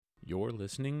You're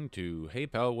listening to Hey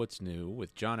Pal, What's New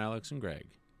with John, Alex, and Greg.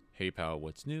 Hey Pal,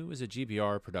 What's New is a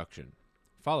GBR production.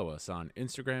 Follow us on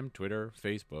Instagram, Twitter,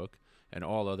 Facebook, and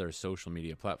all other social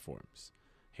media platforms.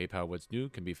 Hey Pal, What's New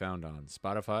can be found on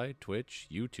Spotify, Twitch,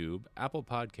 YouTube, Apple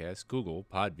Podcasts, Google,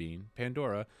 Podbean,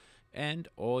 Pandora, and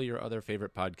all your other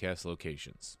favorite podcast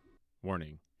locations.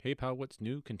 Warning, Hey Pal, What's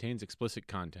New contains explicit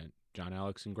content. John,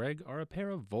 Alex, and Greg are a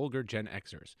pair of vulgar Gen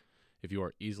Xers. If you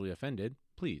are easily offended,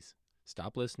 please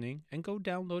stop listening and go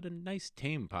download a nice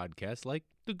tame podcast like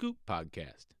the Goop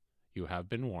Podcast. You have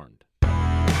been warned.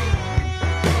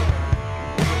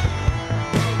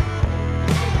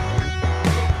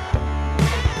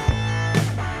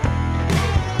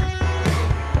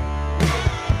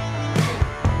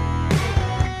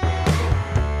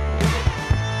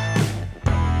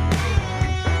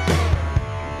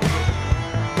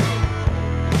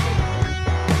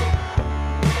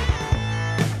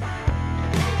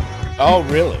 Oh,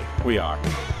 really? We are.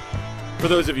 For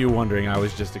those of you wondering, I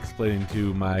was just explaining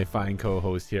to my fine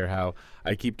co-host here how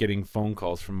I keep getting phone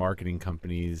calls from marketing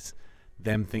companies,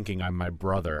 them thinking I'm my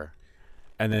brother.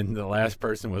 And then the last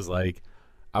person was like,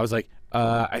 I was like,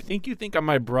 I think you think I'm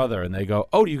my brother. And they go,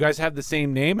 oh, do you guys have the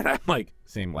same name? And I'm like,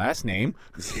 same last name.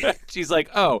 She's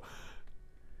like, oh,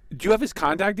 do you have his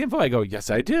contact info? I go, yes,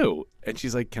 I do. And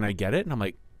she's like, can I get it? And I'm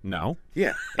like, no.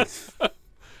 Yeah.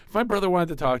 If my brother wanted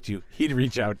to talk to you, he'd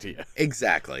reach out to you.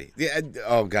 Exactly. Yeah.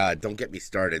 Oh, God, don't get me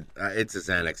started. It's a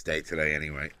Xanax day today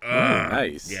anyway.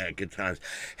 Nice. Yeah, good times.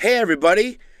 Hey,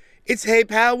 everybody. It's Hey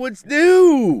Pal, What's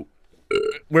New?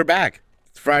 We're back.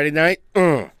 It's Friday night.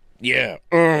 Yeah.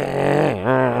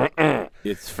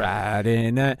 It's Friday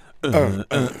night.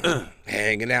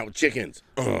 Hanging out with chickens.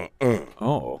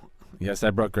 Oh, yes, I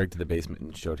brought Greg to the basement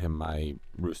and showed him my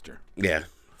rooster. Yeah.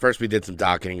 First we did some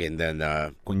docking, and then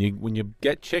When you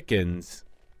get chickens,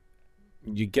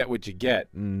 you get what you get,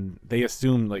 and they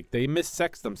assume like they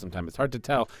missex them sometimes. It's hard to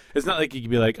tell. It's not like you can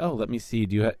be like, oh, let me see.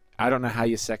 I don't know how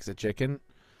you sex a chicken,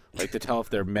 like to tell if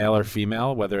they're male or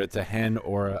female, whether it's a hen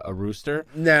or a rooster.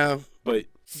 no. But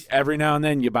every now and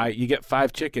then you get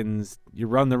 5 chickens, you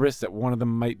run the risk that one of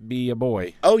them might be a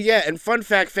boy. Oh, yeah, and fun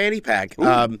fact fanny pack.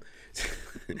 Fun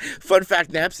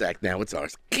fact knapsack. Now it's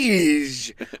ours.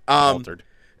 Altered.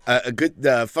 A good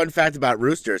fun fact about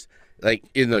roosters, like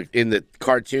in the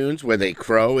cartoons where they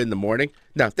crow in the morning.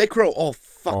 No, they crow all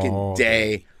fucking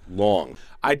day long.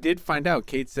 I did find out.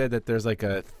 Kate said that there's like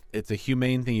it's a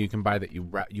humane thing you can buy that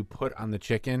you put on the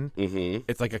chicken. Mm-hmm.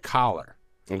 It's like a collar.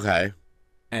 Okay.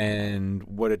 And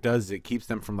what it does is it keeps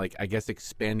them from like, I guess,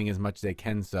 expanding as much as they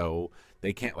can, so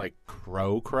they can't like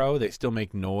crow. They still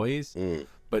make noise,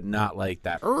 but not like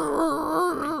that.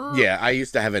 Yeah, I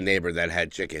used to have a neighbor that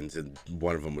had chickens, and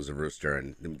one of them was a rooster,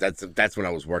 and that's when I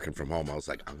was working from home. I was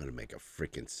like, I'm gonna make a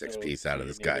freaking 6-piece out of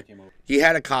this guy. He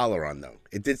had a collar on though.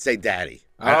 It did say "Daddy."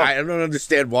 I don't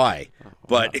understand why,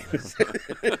 but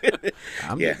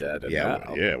I'm the dad of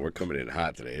now. Yeah, we're coming in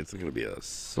hot today. It's gonna be a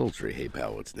sultry Hey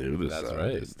Pal, What's New? That's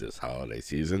right. This holiday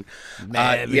season.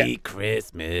 Merry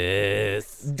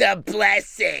Christmas. The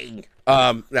blessing.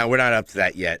 No, we're not up to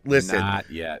that yet. Listen, Not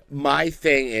yet. my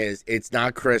thing is, it's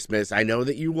not Christmas. I know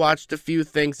that you watched a few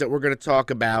things that we're going to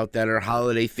talk about that are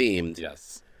holiday themed.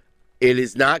 Yes. It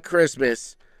is not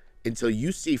Christmas until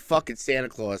you see fucking Santa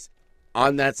Claus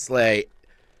on that sleigh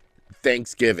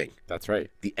Thanksgiving. That's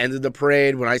right. The end of the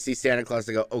parade, when I see Santa Claus,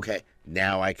 I go, okay,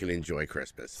 now I can enjoy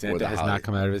Christmas. Santa has not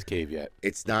come out of his cave yet.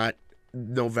 It's not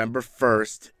November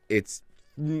 1st. It's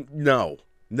no.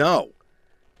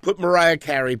 Put Mariah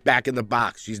Carey back in the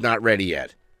box. She's not ready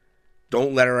yet.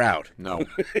 Don't let her out. No.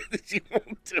 She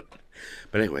won't do it.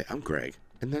 But anyway, I'm Greg,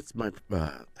 and that's my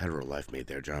hetero life mate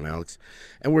there, John Alex.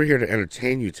 And we're here to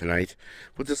entertain you tonight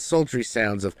with the sultry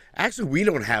sounds of... Actually, we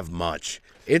don't have much.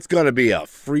 It's going to be a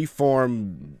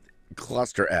free-form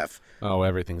cluster F. Oh,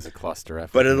 everything's a cluster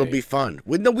F. But it'll be fun.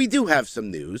 We do have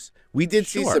some news. We did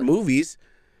see Sure. some movies.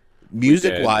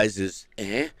 Music-wise is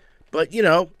but,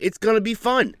 it's going to be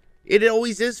fun. It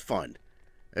always is fun.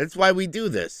 That's why we do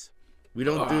this. We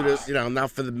don't do this,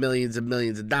 not for the millions and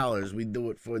millions of dollars. We do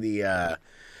it for the,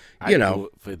 do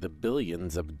it for the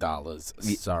billions of dollars,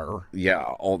 sir. Yeah,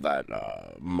 all that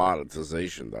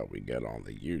monetization that we get on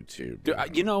the YouTube.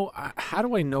 How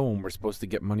do I know when we're supposed to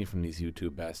get money from these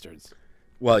YouTube bastards?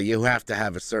 Well, you have to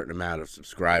have a certain amount of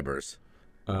subscribers.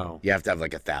 Oh. You have to have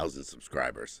like 1,000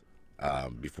 subscribers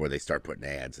before they start putting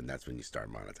ads, and that's when you start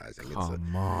monetizing.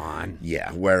 Come on.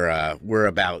 Yeah, we're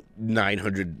about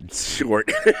 900 short.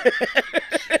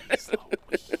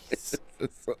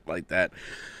 Something like that.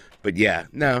 But yeah,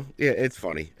 no, yeah, it's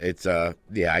funny. It's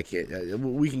yeah, I can't.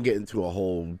 We can get into a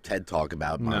whole TED talk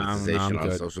about monetization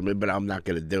on social media, but I'm not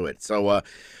going to do it. So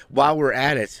while we're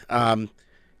at it,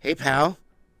 hey pal,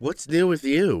 what's new with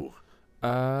you?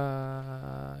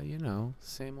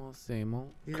 Same old.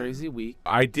 Yeah. Crazy week.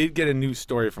 I did get a new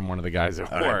story from one of the guys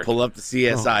at work. Right, pull up the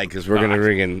CSI because we're gonna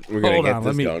ring in. We're gonna get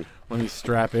this going. Let me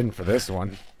strap in for this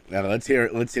one. Now let's hear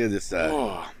this.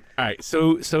 All right,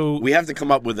 so we have to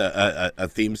come up with a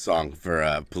theme song for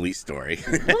a police story.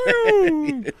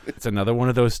 It's another one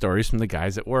of those stories from the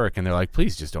guys at work, and they're like,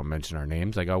 "Please just don't mention our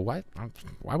names." I go, "What?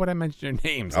 Why would I mention your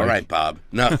names?" All right, Bob.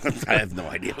 No, I have no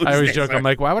idea. I always joke. I'm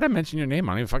like, "Why would I mention your name?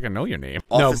 I don't even fucking know your name."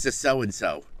 Officer so and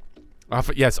so.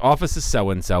 Yes, Officer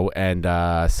so-and-so and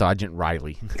Sergeant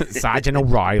Riley. Sergeant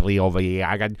O'Reilly over here.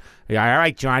 All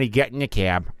right, Johnny, get in the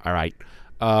cab. All right.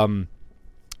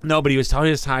 No, but he was telling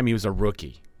his time he was a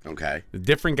rookie. Okay. A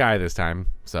different guy this time,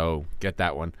 so get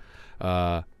that one.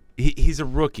 He's a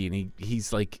rookie, and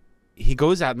he's like, he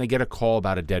goes out and they get a call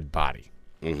about a dead body.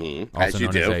 Mm-hmm. Also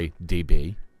known as a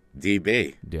DB.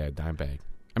 DB. Yeah, dime bag.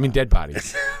 I mean, dead body.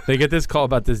 They get this call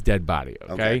about this dead body,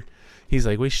 okay? He's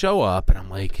like, we show up, and I'm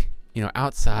like,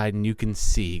 outside, and you can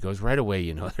see. He goes, right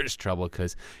away, there's trouble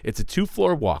because it's a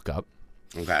 2-floor walk-up.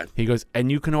 Okay. He goes,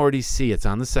 and you can already see it's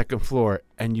on the second floor,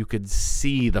 and you could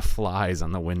see the flies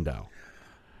on the window.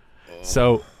 Oh.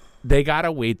 So they got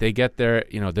to wait. They get there.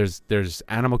 There's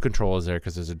animal controllers there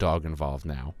because there's a dog involved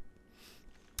now.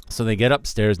 So they get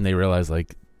upstairs, and they realize,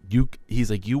 he's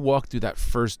like, you walk through that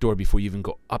first door before you even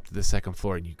go up to the second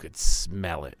floor, and you could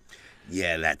smell it.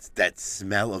 Yeah, that's that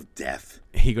smell of death.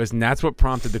 He goes, and that's what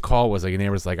prompted the call. Was like, a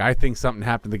neighbor's like, I think something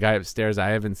happened to the guy upstairs. I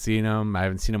haven't seen him. I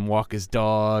haven't seen him walk his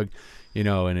dog,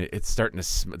 and it's starting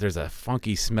to, there's a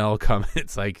funky smell coming.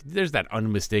 It's like, there's that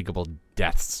unmistakable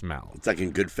death smell. It's like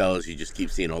in Goodfellas, you just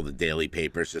keep seeing all the daily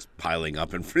papers just piling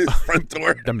up in front of his front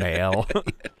door. The mail. Yeah.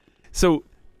 So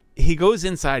he goes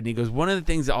inside, and he goes, one of the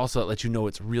things also that lets you know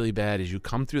it's really bad is you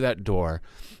come through that door,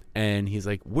 and he's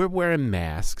like, we're wearing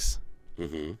masks.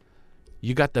 Mm-hmm.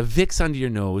 You got the Vicks under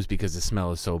your nose because the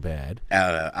smell is so bad.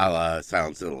 A la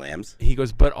Silence of the Lambs. He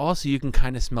goes, but also you can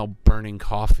kind of smell burning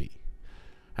coffee.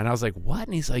 And I was like, what?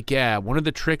 And he's like, yeah, one of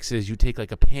the tricks is you take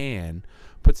like a pan,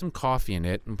 put some coffee in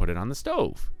it, and put it on the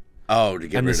stove. Oh, to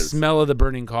get and rid of the smell of the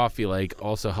burning coffee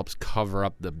also helps cover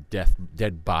up the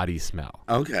dead body smell.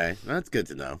 Okay, that's good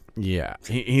to know. Yeah,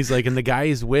 he's like, and the guy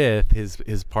he's with,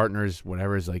 his partner's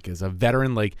whatever is like, is a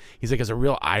veteran. Like he's like, is a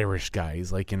real Irish guy.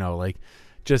 He's like,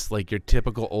 just like your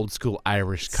typical old school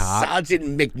Irish cop.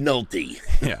 Sergeant McNulty.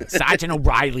 Yeah, Sergeant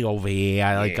O'Reilly over here.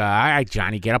 Like, all right,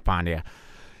 Johnny, get up on there.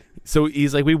 So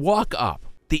he's like, we walk up.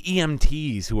 The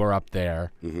EMTs who are up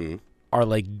there are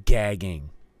like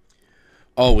gagging.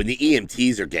 Oh, and the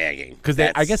EMTs are gagging. Because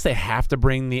I guess they have to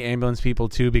bring the ambulance people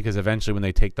too, because eventually when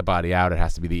they take the body out, it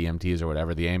has to be the EMTs or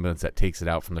whatever, the ambulance that takes it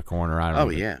out from the coroner. I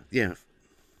don't know. Yeah.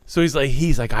 So he's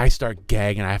like, I start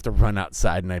gagging. I have to run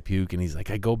outside and I puke. And he's like,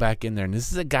 I go back in there. And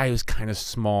this is a guy who's kind of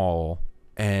small,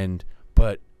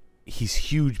 but he's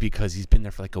huge because he's been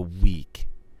there for like a week.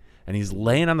 And he's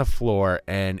laying on the floor,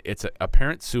 and it's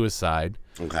apparent suicide.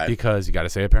 Okay. Because you got to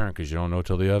say apparent because you don't know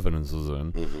till the evidence is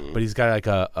in. Mm-hmm. But he's got like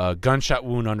a gunshot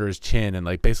wound under his chin, and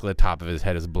like basically the top of his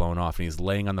head is blown off, and he's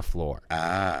laying on the floor.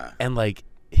 Ah. And like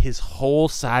his whole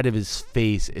side of his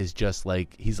face is just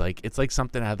like, it's like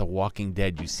something out of The Walking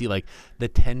Dead. You see like the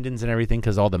tendons and everything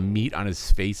because all the meat on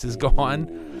his face is gone.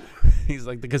 Ooh. He's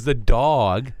like, because the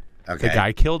dog, the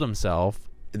guy killed himself,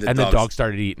 and the dog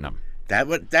started eating him.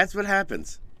 That's what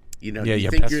happens. Yeah,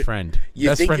 your best friend.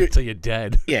 Best friend until you're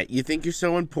dead. Yeah, you think you're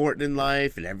so important in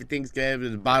life and everything's good,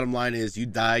 but the bottom line is you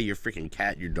die, your freaking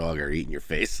cat and your dog are eating your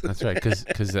face. That's right, because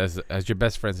as your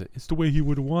best friend said, it's the way he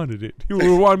would have wanted it. He would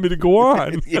have wanted me to go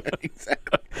on. Yeah,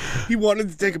 exactly. He wanted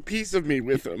to take a piece of me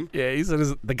with him. Yeah, he said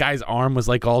the guy's arm was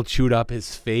like all chewed up,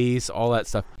 his face, all that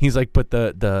stuff. He's like, but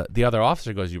the other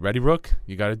officer goes, you ready, Rook?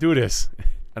 You got to do this.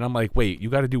 And I'm like, wait,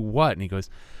 you got to do what? And he goes,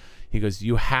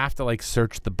 you have to like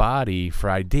search the body for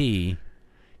ID.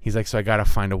 He's like, so I got to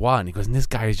find a wallet. And he goes, and this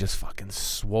guy is just fucking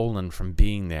swollen from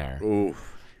being there. Ooh.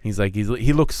 He's like, he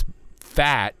looks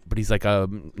fat, but he's like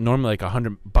normally like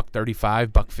 $135,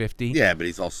 $150. Yeah, but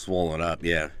he's all swollen up.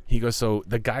 Yeah. He goes, so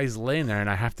the guy's laying there, and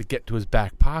I have to get to his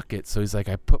back pocket. So he's like,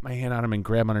 I put my hand on him and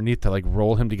grab underneath to like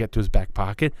roll him to get to his back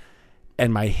pocket.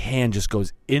 And my hand just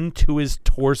goes into his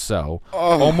torso,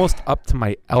 almost up to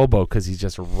my elbow, because he's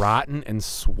just rotten and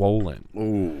swollen.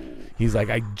 Ooh. He's like,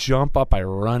 I jump up, I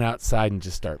run outside, and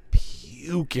just start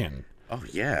puking. Oh,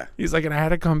 yeah. He's like, and I had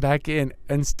to come back in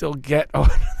and still get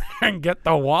and get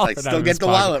the wallet. Like, still get the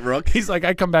wallet, Rook. He's like,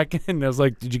 I come back in, and I was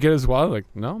like, did you get his wallet? Like,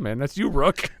 no, man, that's you,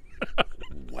 Rook.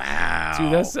 Wow.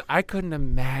 Dude, I couldn't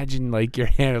imagine like your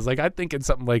hand. It's like I think it's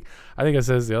something like I think I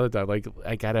said this the other time. Like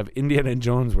I gotta have Indiana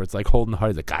Jones where it's like holding the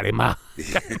heart. It's like Garima.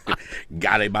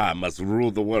 Garima must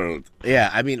rule the world. Yeah,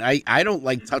 I mean, I don't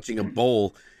like touching a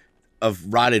bowl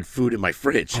of rotted food in my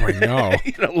fridge. Oh, I know.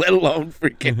 Let alone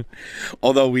freaking.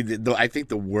 Although I think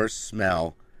the worst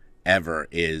smell ever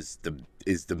is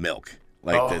the milk,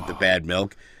 like the bad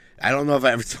milk. I don't know if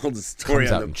I ever told the story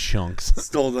Comes out in chunks.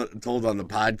 told on the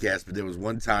podcast, but there was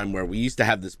one time where we used to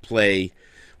have this play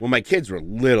when my kids were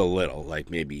little, like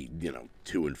maybe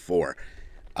 2 and 4.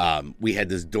 We had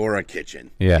this Dora kitchen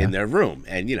in their room,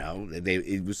 and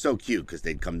it was so cute because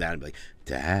they'd come down and be like,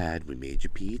 "Dad, we made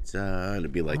you pizza," and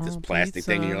it'd be like this plastic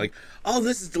pizza. thing, and you're like, "Oh,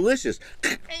 this is delicious!"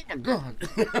 Oh my god,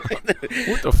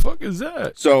 What the fuck is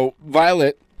that? So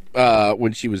Violet,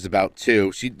 when she was about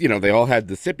 2, she they all had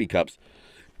the sippy cups.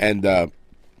 And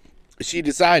she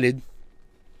decided,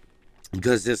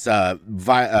 because this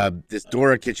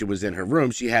Dora kitchen was in her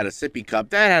room, she had a sippy cup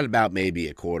that had about maybe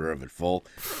a quarter of it full.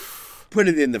 Put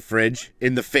it in the fridge,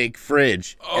 in the fake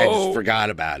fridge, and just forgot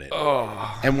about it.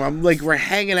 Oh. And we're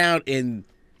hanging out in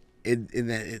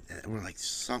that, we're like,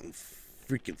 something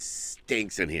freaking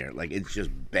stinks in here. Like, it's just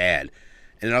bad.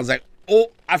 And I was like, oh,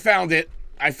 I found it.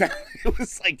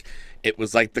 It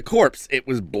was like the corpse. It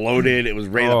was bloated. It was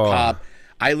ready to pop.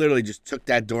 I literally just took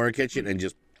that Dora kitchen and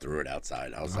just threw it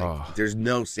outside. I was like, there's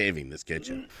no saving this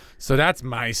kitchen. So that's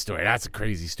my story. That's a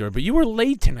crazy story. But you were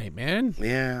late tonight, man.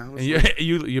 Yeah. And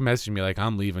you messaged me like,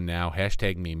 I'm leaving now. #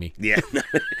 Mimi. Yeah.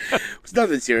 It's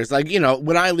nothing serious. Like,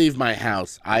 when I leave my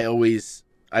house, I always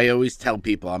tell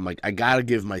people, I'm like, I got to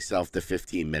give myself the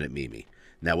 15-minute Mimi.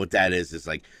 Now, what that is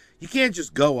like, you can't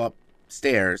just go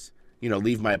upstairs,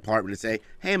 leave my apartment and say,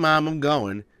 hey, Mom, I'm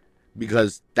going.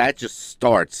 Because that just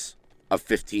starts a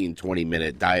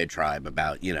 15-20-minute diatribe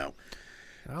about, where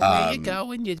you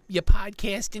going? You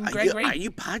podcasting, Gregory? Are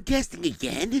you podcasting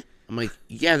again? I'm like,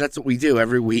 yeah, that's what we do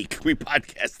every week. We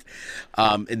podcast.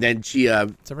 And then she...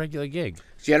 it's a regular gig.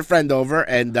 She had a friend over,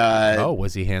 and...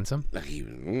 was he handsome? My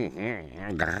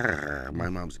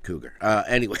mom's a cougar.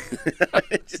 Anyway.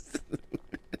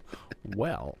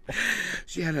 Well.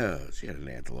 She had an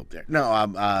antelope there.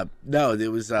 No,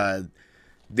 there was...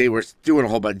 They were doing a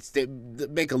whole bunch. They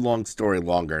make a long story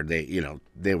longer.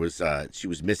 She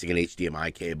was missing an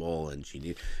HDMI cable, and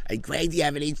Greg, do you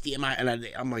have an HDMI? And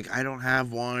I'm like, I don't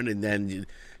have one. And then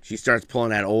she starts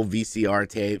pulling out old VCR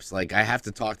tapes. Like, I have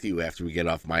to talk to you after we get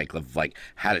off mic of like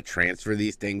how to transfer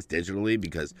these things digitally,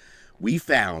 because we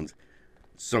found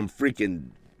some freaking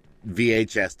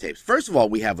VHS tapes. First of all,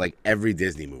 we have like every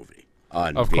Disney movie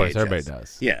on Of VHS. course, everybody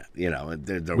does. Yeah,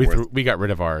 We got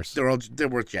rid of ours. They're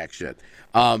worth jack shit.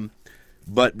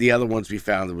 But the other ones we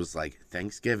found, it was like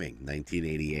Thanksgiving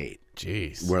 1988.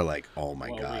 Jeez. We're like, oh my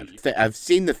god. I've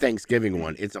seen the Thanksgiving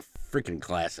one. It's a freaking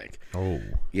classic. Oh.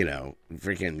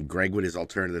 Freaking Greg with his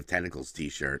Alternative Tentacles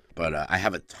t-shirt. But I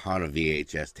have a ton of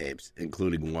VHS tapes,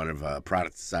 including one of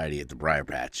Product Society at the Briar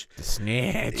Patch. The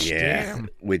Snatch. Yeah, Damn.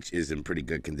 which is in pretty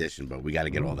good condition, but we got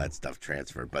to get all that stuff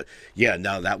transferred. But yeah,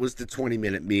 no, that was the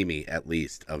 20-minute Mimi at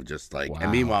least of just like,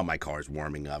 and meanwhile my car's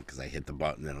warming up because I hit the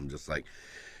button and I'm just like,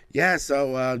 yeah,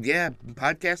 so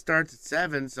podcast starts at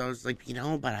 7, so it's like,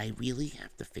 but I really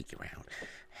have to figure out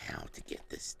how to get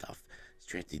this stuff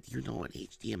straight. Do you know an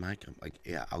HDMI? I'm like,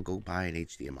 yeah, I'll go buy an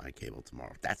HDMI cable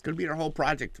tomorrow. That's gonna be our whole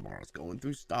project tomorrow. It's going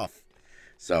through stuff.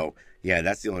 So yeah,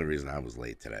 that's the only reason I was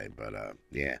late today. But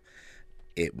yeah,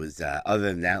 it was. Other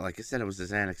than that, like I said, it was the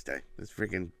Xanax day. It's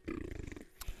freaking.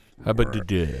 How about the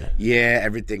day? Yeah,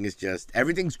 everything's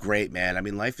great, man. I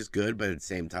mean, life is good, but at the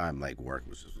same time, like work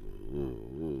was just.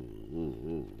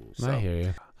 So. I hear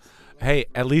you. Hey,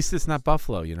 at least it's not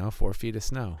Buffalo, 4 feet of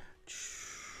snow.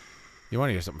 You want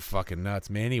to hear something fucking nuts?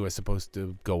 Manny was supposed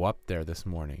to go up there this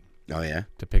morning. Oh, yeah?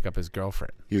 To pick up his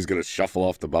girlfriend. He was going to shuffle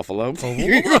off the buffalo? Give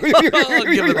it all.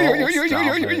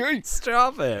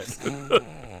 Stop it.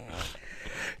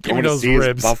 Give me those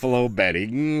ribs. Buffalo Betty.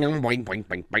 Yeah,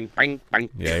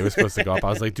 he was supposed to go up. I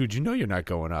was like, dude, you're not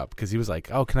going up. Because he was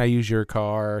like, oh, can I use your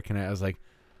car? I was like,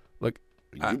 look.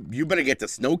 You better get the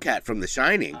Snowcat from The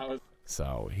Shining.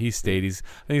 So he stayed. I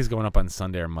think he's going up on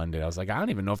Sunday or Monday. I was like, I don't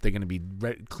even know if they're going to be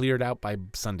cleared out by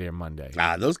Sunday or Monday.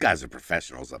 Those guys are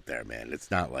professionals up there, man.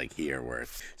 It's not like here where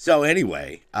it's... So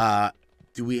anyway,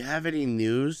 do we have any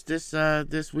news this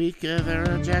week there,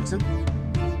 Jackson?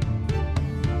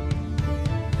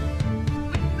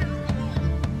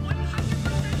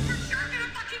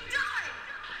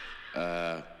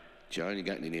 John, you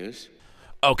got any news?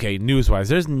 Okay, news-wise,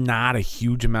 there's not a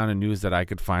huge amount of news that I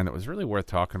could find that was really worth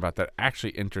talking about that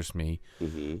actually interests me.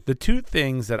 Mm-hmm. The two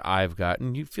things that I've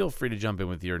gotten, you feel free to jump in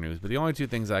with your news, but the only two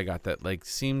things I got that like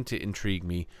seemed to intrigue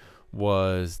me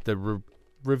was the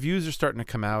reviews are starting to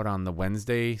come out on the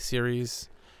Wednesday series.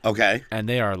 Okay. And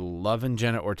they are loving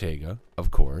Jenna Ortega,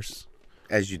 of course.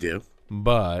 As you do.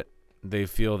 But they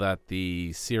feel that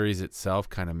the series itself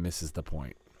kind of misses the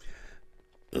point.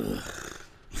 Ugh.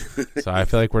 So I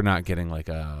feel like we're not getting like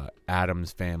a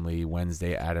Addams Family,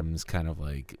 Wednesday Addams kind of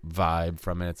like vibe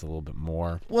from it. It's a little bit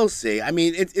more. We'll see. I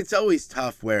mean, it's always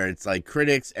tough where it's like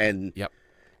critics and, Yep.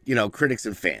 you know, critics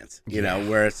and fans, you know,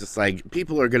 where it's just like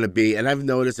people are going to be, and I've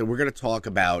noticed, and we're going to talk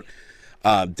about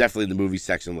definitely in the movie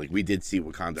section, like we did see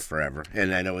Wakanda Forever,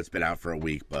 and I know it's been out for a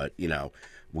week, but, you know,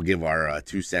 we'll give our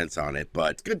 2 cents on it.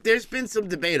 But good, there's been some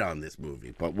debate on this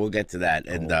movie, but we'll get to that.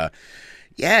 And,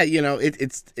 yeah, you know,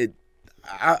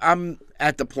 I'm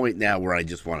at the point now where I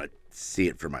just want to see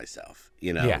it for myself.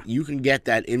 You know, You can get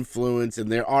that influence,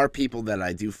 and there are people that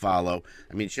I do follow.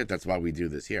 I mean, shit, that's why we do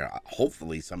this here.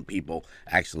 Hopefully some people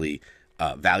actually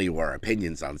value our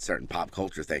opinions on certain pop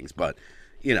culture things. But,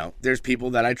 you know, there's people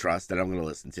that I trust that I'm going to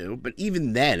listen to. But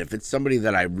even then, if it's somebody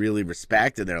that I really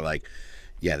respect and they're like,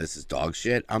 yeah, this is dog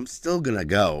shit, I'm still going to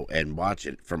go and watch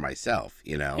it for myself,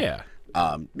 you know? Yeah.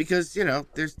 Because, you know,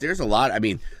 there's a lot. I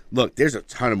mean, look, there's a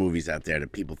ton of movies out there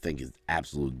that people think is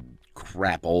absolute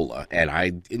crapola, and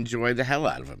I enjoy the hell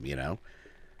out of them, you know?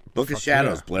 Book of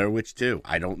Shadows, yeah. Blair Witch 2.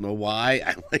 I don't know why.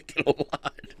 I like it a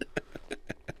lot.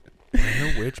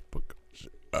 Blair Witch book.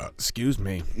 Excuse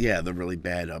me. Yeah, the really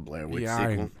bad Blair Witch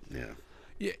sequel.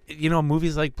 Yeah. You know,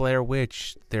 movies like Blair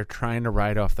Witch, they're trying to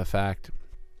ride off the fact.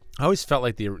 I always felt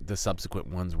like the subsequent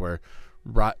ones were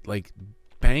like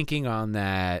banking on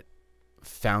that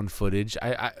found footage.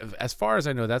 I as far as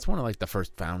I know, that's one of like the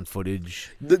first found footage.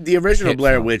 The original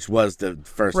Blair film. Witch was the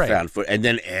first found footage, and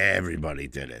then everybody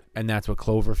did it. And that's what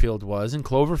Cloverfield was, and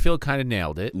Cloverfield kind of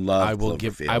nailed it. I will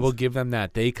give them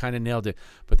that. They kind of nailed it.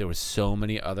 But there was so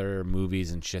many other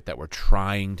movies and shit that were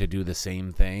trying to do the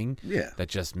same thing. Yeah. That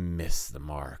just missed the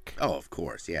mark. Oh, of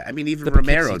course. Yeah. I mean, even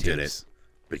Romero did it.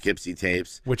 Poughkeepsie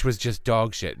Tapes, which was just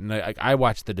dog shit. And I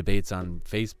watched the debates on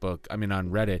Facebook, on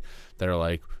Reddit, that are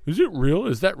like, is it real?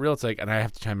 Is that real? It's like, and I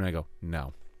have to chime in, I go,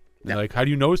 no. They're like, how do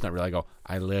you know it's not real? I go,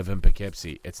 I live in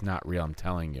Poughkeepsie. It's not real, I'm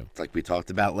telling you. It's like we talked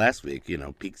about last week, you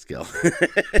know, Peekskill.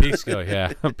 Peekskill,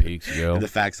 yeah. Peekskill. The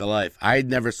Facts of Life. I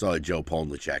never saw a Joe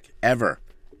Polnicek, ever,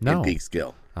 in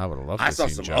Peekskill. I would have loved to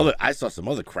see Joe. I saw some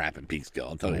other crap in Peekskill,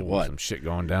 I'll tell you what. Some shit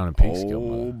going down in Peekskill.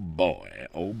 Oh, boy.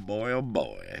 Oh, boy. Oh,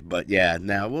 boy. But, yeah,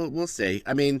 now we'll see.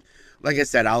 I mean, like I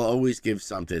said, I'll always give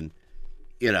something,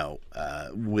 you know,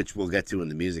 which we'll get to in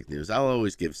the music news. I'll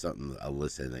always give something a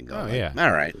listen and go,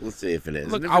 all right, let's see if it is.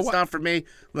 Look, and if it's not for me,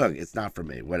 look, it's not for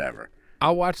me. Whatever.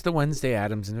 I'll watch the Wednesday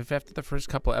Addams, and if after the first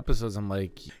couple episodes I'm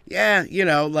like... Yeah, you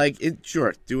know, like,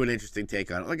 sure, do an interesting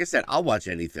take on it. Like I said, I'll watch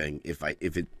anything if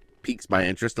it piques my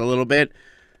interest a little bit,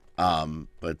 but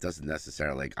it doesn't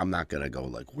necessarily, like, I'm not gonna go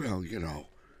like, well, you know,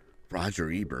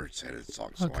 Roger Ebert said it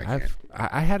sucks, so I can't.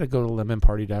 I had to go to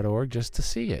lemonparty.org just to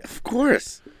see it. Of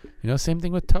course. You know, same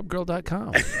thing with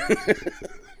tubgirl.com.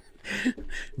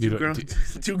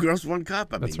 Two girls, one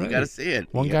cup. I mean, you gotta see it.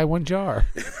 One guy, one jar.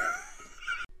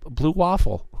 Blue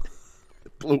waffle.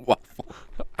 Blue waffle.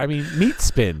 I mean, meat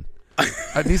spin.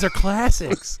 These are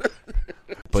classics.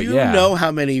 But do you know how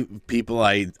many people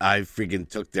I freaking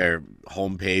took their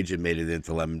homepage and made it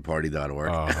into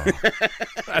lemonparty.org? Oh,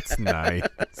 that's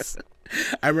nice.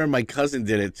 I remember my cousin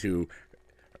did it to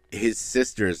his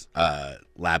sister's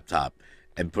laptop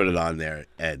and put it on there.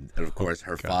 And of course,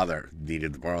 her father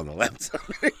needed to borrow the laptop.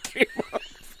 And it came up.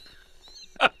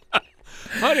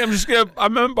 Honey,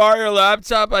 I'm gonna borrow your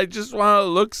laptop. I just want to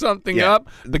look something up.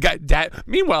 The guy,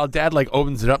 Meanwhile, Dad like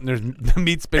opens it up and there's the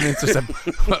meat spinning. So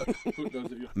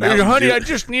hey, honey, I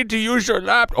just need to use your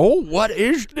laptop. Oh, what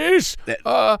is this?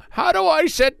 How do I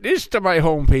set this to my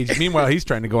homepage? Meanwhile, he's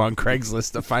trying to go on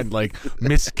Craigslist to find like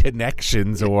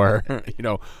misconnections or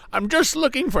I'm just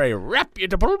looking for a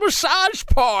reputable massage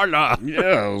parlor.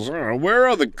 Yes, where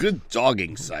are the good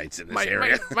dogging sites in this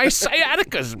area? My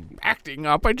sciatica's acting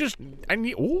up.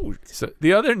 So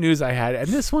the other news I had, and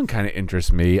this one kind of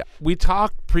interests me. We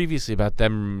talked previously about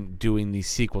them doing the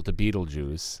sequel to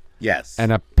Beetlejuice. Yes.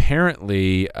 And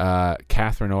apparently,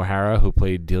 Catherine O'Hara, who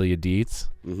played Delia Dietz,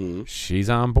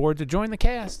 she's on board to join the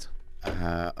cast.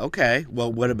 Okay.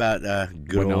 Well, what about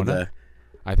good Winona?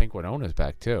 I think Winona's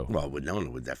back too. Well, Winona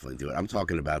would definitely do it. I'm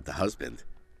talking about the husband.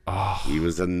 Oh, He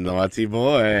was a naughty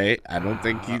boy. I don't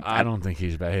think he. I don't think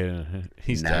he's bad.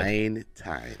 He's dead. 9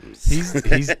 times.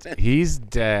 He's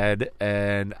dead,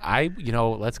 and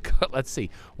let's see.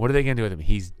 What are they gonna do with him?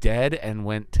 He's dead and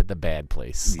went to the bad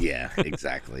place. Yeah,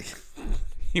 exactly.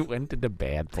 He went to the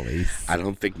bad place. I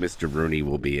don't think Mr. Rooney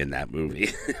will be in that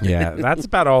movie. Yeah, that's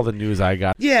about all the news I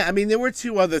got. Yeah, I mean, there were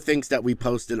 2 other things that we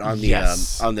posted on the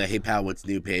Yes. on the Hey Pal What's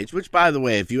New page, which, by the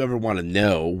way, if you ever want to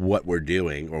know what we're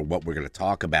doing or what we're going to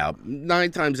talk about,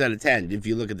 9 times out of 10, if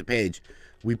you look at the page,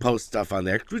 we post stuff on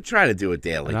there. We try to do it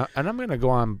daily. And I'm going to go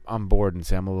on board and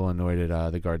say I'm a little annoyed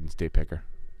at the Garden State Picker.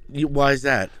 Why is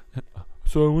that?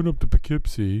 So I went up to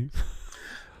Poughkeepsie.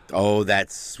 Oh,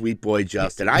 that sweet boy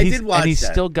Justin. I did watch and he's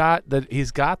that. still got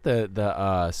he's got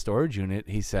the storage unit,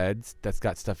 he said, that's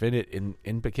got stuff in it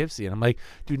in Poughkeepsie. And I'm like,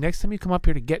 dude, next time you come up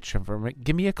here to get shit from it,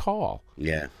 give me a call.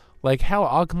 Yeah. Like, hell,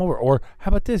 I'll come over. Or how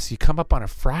about this? You come up on a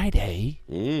Friday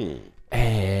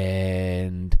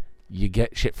and you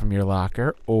get shit from your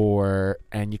locker,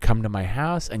 and you come to my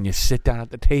house and you sit down at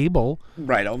the table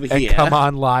Right over and here. come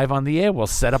on live on the air. We'll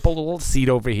set up a little seat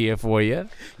over here for you.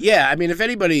 Yeah, I mean, if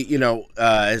anybody,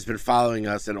 has been following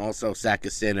us and also Sack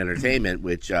of Sin Entertainment,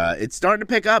 which it's starting to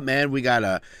pick up, man. We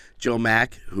got Joe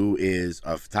Mack, who is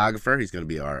a photographer. He's going to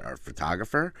be our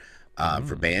photographer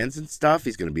for bands and stuff.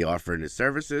 He's going to be offering his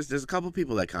services. There's a couple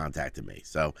people that contacted me,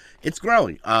 so it's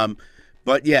growing.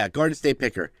 But yeah, Garden State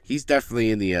Picker, he's definitely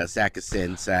in the Sack of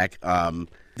Sin sack.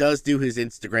 Does do his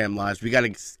Instagram lives. We got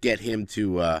to get him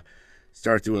to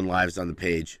start doing lives on the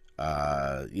page,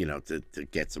 to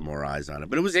get some more eyes on it.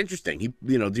 But it was interesting. He,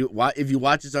 if you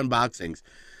watch his unboxings,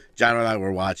 John and I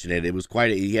were watching it. It was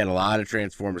he had a lot of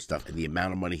Transformer stuff, and the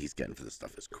amount of money he's getting for this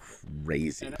stuff is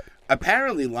crazy.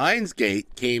 Apparently, Lionsgate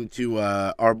came to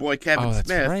our boy Kevin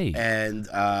Smith, right. and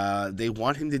they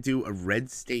want him to do a Red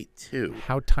State 2.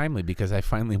 How timely, because I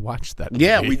finally watched that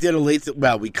Yeah, movie. we did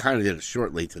we kind of did a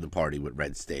short late to the party with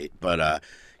Red State, but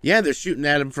yeah, they're shooting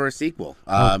at him for a sequel.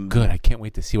 Good. I can't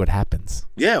wait to see what happens.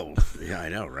 Yeah, I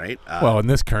know, right? Well, in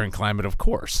this current climate, of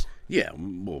course. Yeah,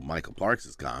 well, Michael Parks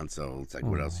is gone, so it's like,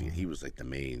 what else? He was like the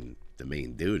main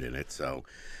dude in it. So,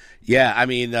 yeah, I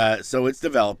mean, so it's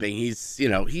developing. He's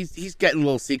he's getting a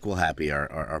little sequel happy.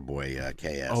 Our boy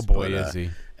KS. Oh boy, is he?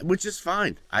 Which is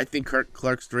fine. I think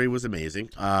Clerks 3 was amazing.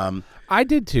 I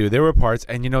did too. There were parts,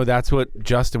 and that's what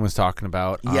Justin was talking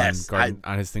about on, Yes,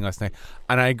 on his thing last night,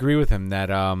 and I agree with him that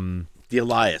the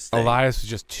Elias thing. Elias was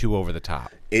just too over the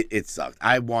top. It sucked.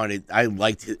 I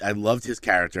loved his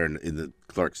character in the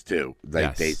Clerks 2. Like,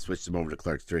 Yes. they switched him over to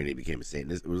Clerks 3 and he became a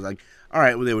Satanist. It was like, all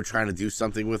right, well, they were trying to do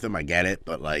something with him. I get it,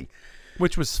 but like,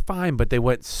 Which was fine, but they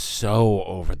went so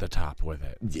over the top with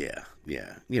it. yeah,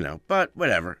 but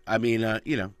whatever. I mean, it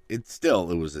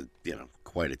was a,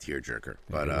 quite a tearjerker.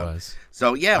 But It was.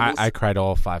 so yeah, I cried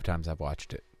all 5 times I've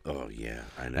watched it. oh yeah,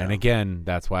 I know. And again,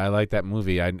 that's why I like that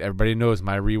movie. Everybody knows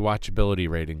my rewatchability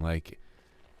rating. Like,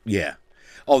 yeah.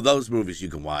 Oh, those movies you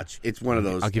can watch. It's one of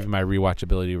those. I'll give you my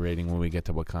rewatchability rating when we get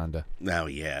to Wakanda. Oh,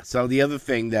 yeah. So the other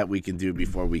thing that we can do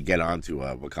before we get on to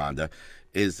Wakanda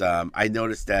is I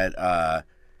noticed that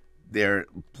they're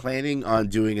planning on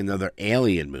doing another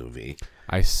Alien movie.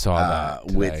 I saw that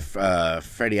today. With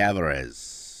Freddie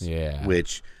Alvarez. Yeah.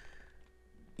 Which,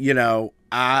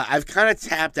 I've kind of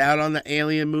tapped out on the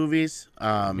Alien movies.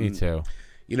 Me too.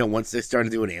 Once they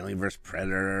started doing Alien vs.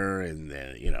 Predator and,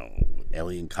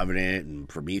 Alien Covenant and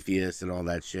Prometheus and all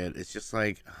that shit, it's just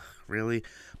like, really?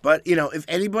 But, if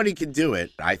anybody can do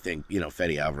it, I think,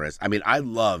 Fede Alvarez. I mean, I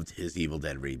loved his Evil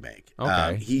Dead remake.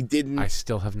 Okay. He didn't. I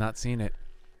still have not seen it.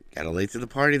 Gotta late to the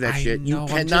party, that I shit. know, You I'm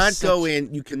cannot just go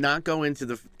in. You cannot go into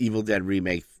the Evil Dead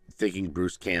remake thinking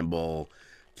Bruce Campbell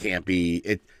can't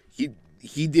be.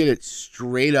 He did it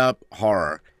straight up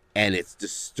horror, and it's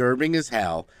disturbing as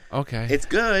hell. Okay. It's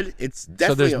good. It's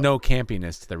definitely. So there's no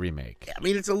campiness to the remake. I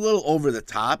mean, it's a little over the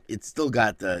top. It's still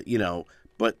got the,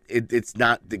 but it's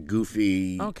not the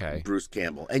goofy Bruce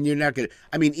Campbell. And you're not going to,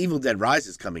 I mean, Evil Dead Rise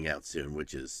is coming out soon,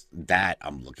 which is that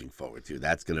I'm looking forward to.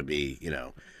 That's going to be,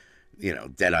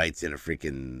 Deadites in a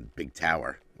freaking big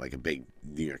tower, like a big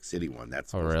New York City one.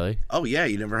 That's really? Oh, yeah.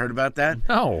 You never heard about that?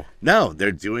 No. No,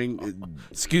 they're doing.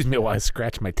 Excuse me while I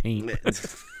scratch my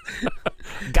teeth.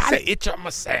 Got an itch on my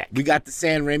sack. We got the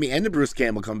San Raimi and the Bruce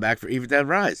Campbell come back for Evil Dead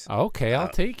Rise. Okay, I'll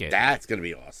take it. That's going to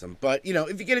be awesome. But,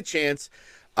 if you get a chance,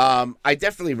 I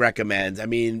definitely recommend. I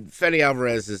mean, Fede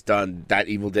Alvarez has done that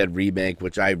Evil Dead remake,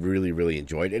 which I really, really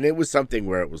enjoyed. And it was something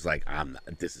where it was like,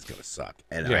 this is going to suck.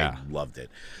 And I loved it.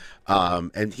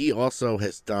 And he also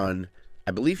has done,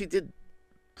 I believe he did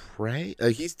Prey.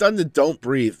 He's done the Don't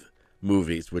Breathe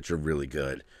movies, which are really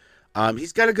good.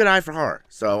 He's got a good eye for horror.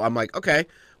 So I'm like, okay,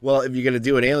 Well, if you're going to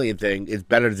do an alien thing, it's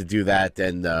better to do that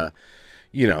than, the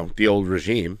old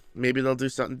regime. Maybe they'll do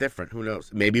something different. Who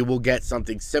knows? Maybe we'll get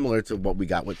something similar to what we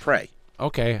got with Prey.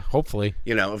 Okay, hopefully.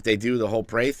 If they do the whole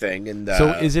Prey thing. And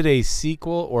so is it a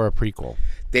sequel or a prequel?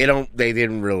 They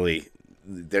didn't really.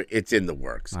 It's in the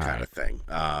works kind of thing.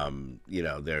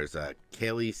 There's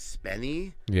Kaylee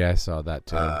Spenny. Yeah, I saw that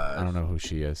too. I don't know who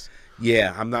she is.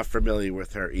 Yeah, I'm not familiar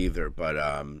with her either. But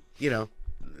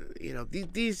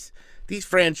these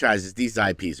franchises, these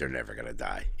IPs are never gonna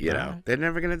die. They're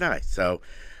never gonna die. So,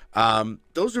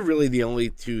 those are really the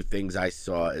only two things I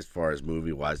saw as far as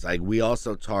movie wise. Like we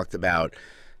also talked about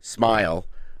Smile.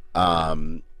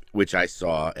 Which I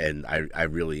saw, and I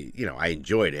really, I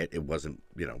enjoyed it. It wasn't,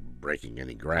 breaking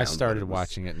any ground. I started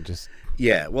watching it and just...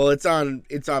 Yeah, well, it's on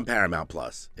Paramount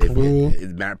Plus.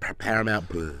 Paramount.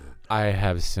 I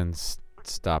have since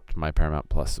stopped my Paramount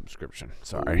Plus subscription.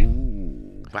 Sorry.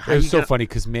 Ooh, but it was so funny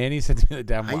because Manny said to me the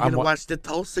damn. How you gonna watch the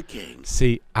Tulsa King?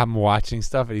 See, I'm watching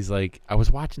stuff, and he's like, I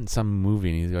was watching some movie,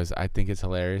 and he goes, I think it's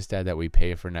hilarious, Dad, that we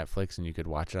pay for Netflix and you could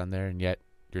watch it on there, and yet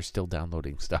you're still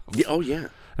downloading stuff. Yeah, oh, yeah.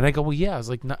 And I go, well, yeah. I was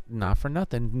like, not for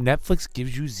nothing. Netflix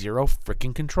gives you zero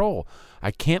freaking control.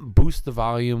 I can't boost the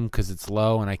volume because it's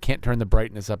low, and I can't turn the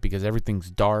brightness up because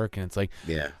everything's dark. And it's like,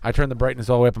 I turn the brightness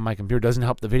all the way up on my computer. It doesn't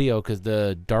help the video because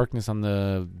the darkness on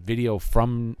the video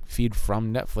feed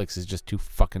from Netflix is just too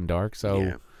fucking dark.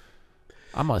 So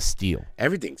I'm a steal.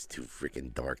 Everything's too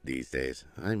freaking dark these days.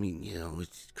 I mean,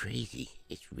 it's crazy.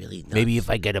 It's really nuts. Maybe if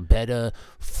I get a better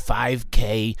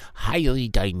 5K, highly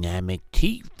dynamic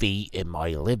TV in my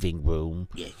living room,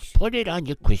 put it on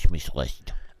your Christmas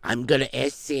list. I'm going to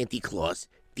ask Santa Claus,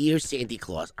 dear Santa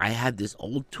Claus, I had this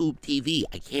old tube TV.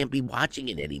 I can't be watching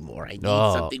it anymore. I need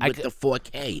something with the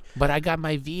 4K. But I got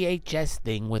my VHS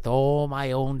thing with all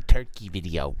my own turkey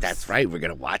videos. That's right. We're going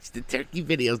to watch the turkey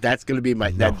videos. That's going to be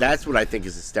that's what I think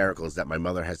is hysterical, is that my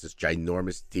mother has this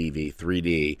ginormous TV,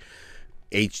 3D,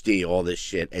 HD, all this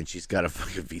shit, and she's got a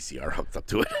fucking VCR hooked up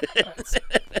to it.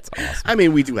 That's awesome. I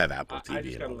mean, we do have Apple TV I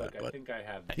just and all gotta look. that, but I think I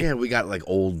have. Yeah, we got like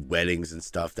old weddings and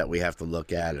stuff that we have to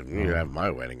look at, and you have my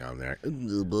wedding on there.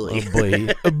 Oh boy.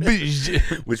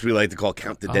 Which we like to call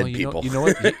Count the Dead People. You know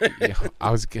what? I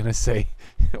was gonna say,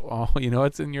 you know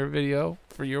what's in your video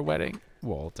for your wedding?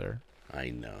 Walter. I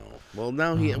know. Well,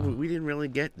 no, we didn't really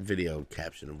get video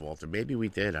caption of Walter. Maybe we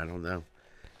did. I don't know.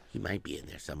 He might be in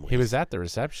there somewhere. He was at the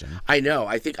reception. I know.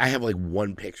 I think I have like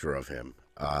one picture of him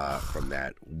from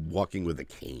that, walking with a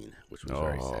cane, which was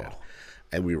very sad.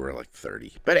 And we were like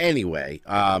 30. But anyway,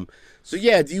 so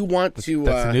yeah, do you want to...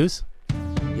 That's the news?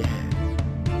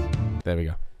 Yeah. There we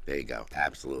go. There you go.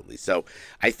 Absolutely. So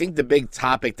I think the big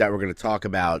topic that we're going to talk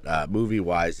about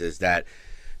movie-wise is that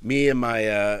me and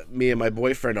my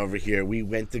boyfriend over here, we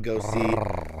went to go see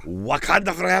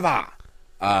Wakanda Forever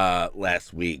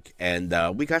last week, and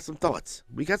we got some thoughts.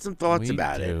 We got some thoughts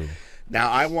about it.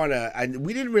 Now,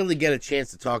 we didn't really get a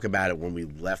chance to talk about it when we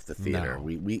left the theater. No.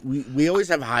 We always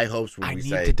have high hopes when we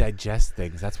say... I need to digest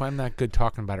things. That's why I'm not good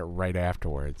talking about it right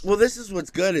afterwards. Well, this is what's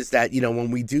good, is that,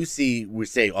 when we do see, we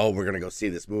say, oh, we're going to go see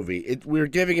this movie, we're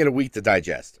giving it a week to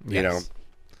digest,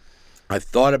 I've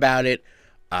thought about it.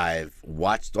 I've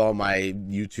watched all my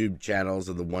YouTube channels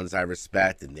of the ones I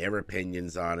respect and their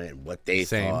opinions on it and what they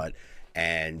thought.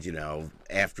 And,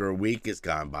 after a week has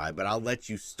gone by, but I'll let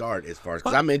you start as far as,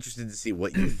 because I'm interested to see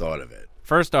what you thought of it.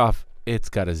 First off, it's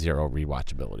got a 0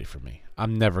 rewatchability for me.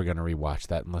 I'm never going to rewatch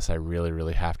that unless I really,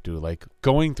 really have to. Like,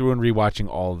 going through and rewatching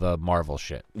all the Marvel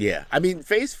shit. Yeah. I mean,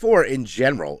 Phase 4 in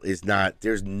general is not,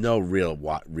 there's no real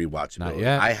rewatchability. Not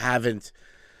yet. I haven't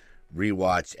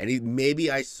rewatched any. Maybe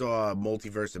I saw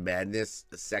Multiverse of Madness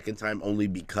a second time only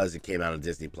because it came out on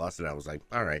Disney Plus, and I was like,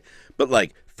 all right. But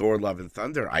like Thor: Love and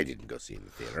Thunder, I didn't go see in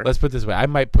the theater. Let's put it this way: I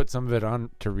might put some of it on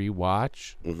to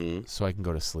rewatch, so I can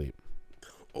go to sleep.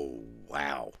 Oh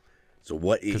wow! So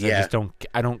what? Because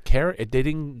I don't care. They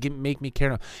didn't make me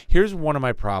care. Here's one of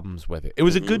my problems with it. It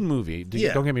was a good movie.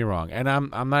 Don't get me wrong, and I'm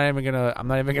not even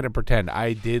gonna pretend.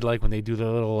 I did like when they do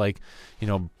the little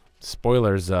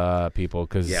spoilers, people,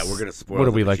 because we're gonna spoil. What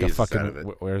are we, like a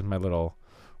fucking? Where's my little?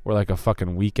 We're like a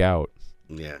fucking week out.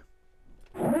 Yeah.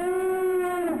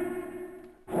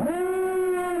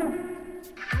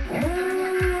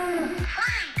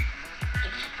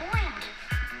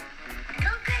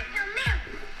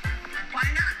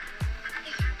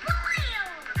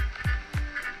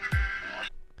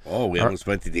 Oh, we almost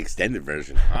went to the extended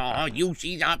version. Oh, you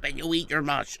seize up and you eat your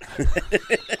mush.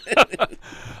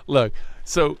 Look,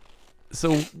 so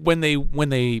So when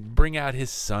they bring out his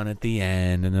son at the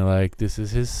end, and they're like, "This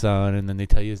is his son," and then they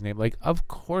tell you his name, like, of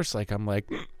course, like I'm like,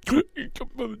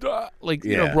 like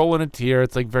rolling a tear.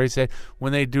 It's like very sad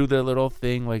when they do their little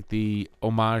thing, like the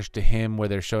homage to him, where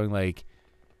they're showing like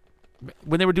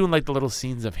when they were doing like the little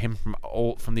scenes of him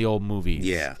from the old movies.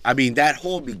 Yeah, I mean that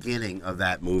whole beginning of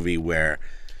that movie where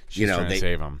she's trying to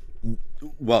save him.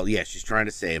 Well, yeah, she's trying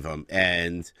to save him,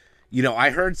 and I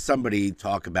heard somebody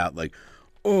talk about like,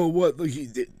 oh, what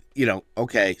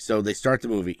okay, so they start the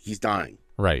movie, he's dying,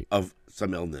 right, of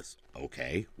some illness.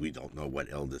 Okay, we don't know what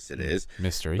illness it is,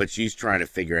 mystery, but she's trying to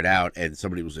figure it out, and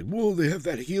somebody was like, well, they have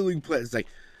that healing plan. It's like,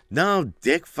 no,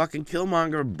 Dick fucking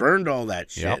Killmonger burned all that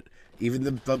shit. Yep. Even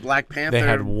the Black Panther. They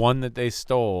had one that they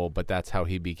stole, but that's how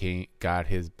he got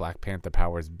his Black Panther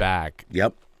powers back.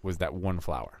 Yep. Was that one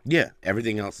flower. Yeah,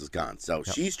 everything else is gone. So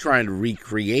she's trying to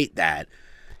recreate that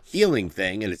healing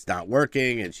thing, and it's not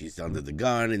working, and she's under the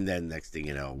gun, and then next thing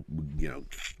you know.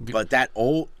 But that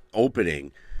old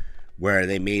opening where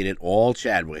they made it all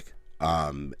Chadwick,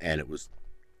 and it was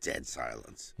dead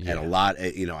silence. Yeah. And a lot,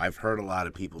 I've heard a lot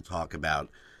of people talk about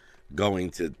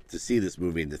going to see this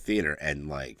movie in the theater and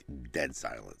like dead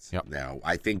silence. Yep. Now,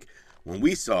 I think when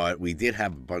we saw it, we did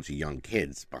have a bunch of young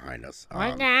kids behind us.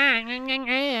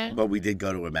 But we did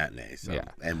go to a matinee,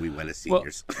 and we went as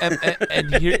seniors. Well,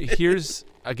 and here's,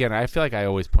 again, I feel like I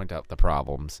always point out the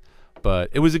problems, but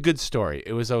it was a good story.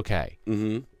 It was okay.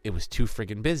 Mm-hmm. It was too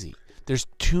friggin' busy. There's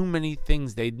too many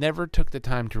things. They never took the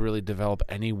time to really develop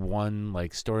any one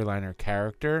like storyline or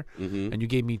character, and you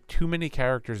gave me too many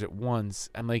characters at once.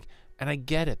 I'm like, and I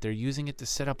get it. They're using it to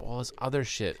set up all this other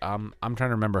shit. I'm trying to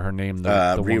remember her name.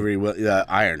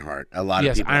 Ironheart. A lot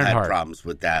of people Ironheart. had problems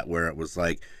with that, where it was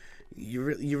like,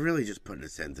 you're really just putting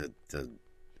this in to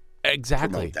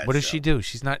exactly. What does she do?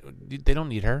 She's not. They don't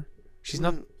need her. She's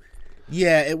not.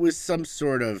 Yeah, it was some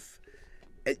sort of.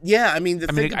 Yeah, I mean,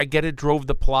 I get it. Drove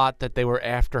the plot that they were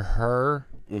after her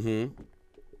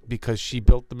because she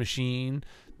built the machine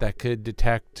that could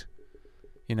detect,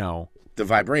 the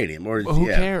vibranium. Or who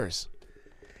cares?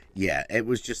 Yeah, it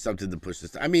was just something to push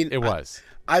this. I mean, it was.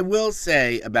 I will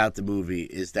say about the movie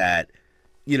is that,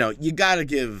 you got to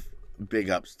give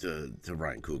big ups to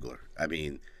Ryan Coogler. I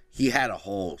mean, he had a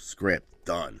whole script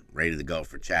done, ready to go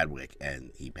for Chadwick,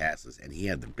 and he passes, and he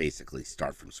had to basically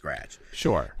start from scratch.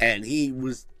 Sure. And he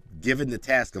was given the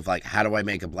task of like, how do I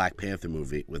make a Black Panther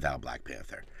movie without Black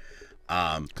Panther?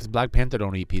 Because Black Panther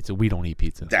don't eat pizza, we don't eat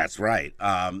pizza. That's right.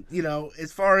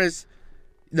 As far as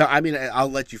no, I mean,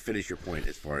 I'll let you finish your point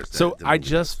as far as so I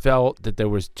just felt that there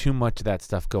was too much of that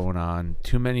stuff going on,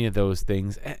 too many of those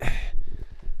things.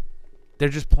 They're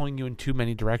just pulling you in too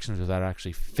many directions without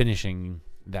actually finishing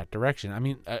that direction. I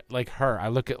mean, like her, I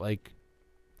look at like,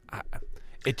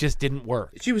 it just didn't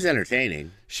work. She was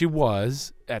entertaining. She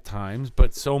was at times,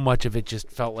 but so much of it just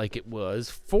felt like it was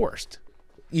forced.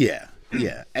 Yeah,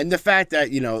 yeah. And the fact that,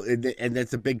 and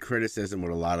that's a big criticism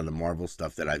with a lot of the Marvel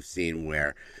stuff that I've seen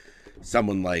where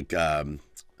someone like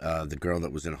the girl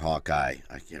that was in Hawkeye,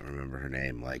 I can't remember her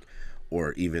name, like,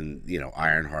 or even,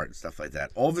 Ironheart and stuff like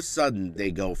that. All of a sudden,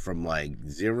 they go from, like,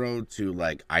 zero to,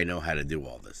 like, I know how to do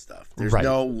all this stuff. There's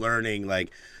no learning, like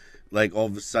all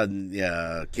of a sudden,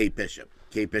 Kate Bishop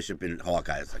in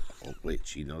Hawkeye is like, oh, wait,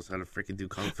 she knows how to freaking do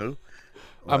Kung Fu?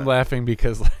 I'm laughing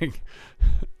because, like,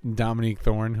 Dominique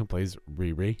Thorne, who plays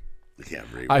Riri. Yeah,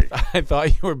 Riri. I thought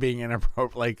you were being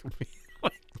inappropriate, like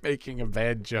making a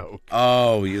bad joke.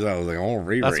 Oh, I was like, oh,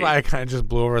 Riri. That's why I kind of just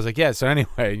blew over. I was like, yeah, so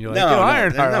anyway. And you're like,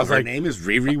 Ironheart. No, I was her like, name is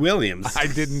Riri Williams. I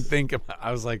didn't think about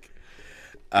I was like,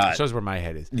 it shows where my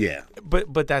head is. Yeah.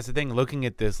 But that's the thing. Looking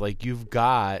at this, like, you've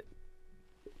got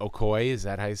Okoye, is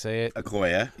that how you say it?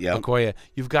 Okoye, yeah. Okoye.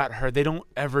 You've got her. They don't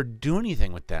ever do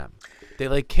anything with them. They,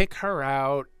 like, kick her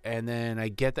out, and then I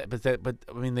get that. But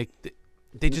I mean,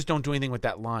 they just don't do anything with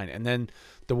that line. And then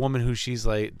the woman who she's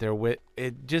like, they're with,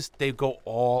 it just, they go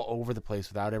all over the place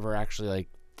without ever actually like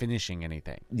finishing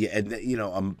anything. Yeah, and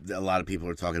a lot of people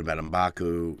are talking about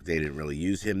M'Baku. They didn't really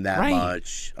use him that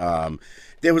much.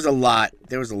 There was a lot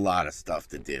of stuff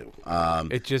to do.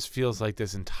 It just feels like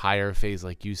this entire phase,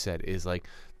 like you said, is like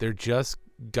they're just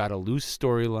got a loose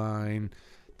storyline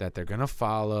that they're gonna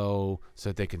follow, so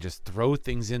that they can just throw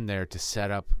things in there to set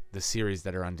up the series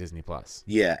that are on Disney Plus.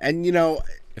 Yeah, and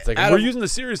it's like we're using the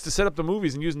series to set up the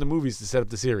movies, and using the movies to set up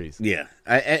the series. Yeah,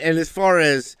 and as far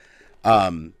as,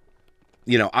 I'm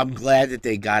glad that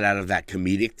they got out of that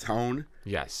comedic tone.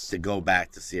 Yes. To go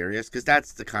back to serious, because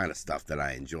that's the kind of stuff that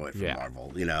I enjoy from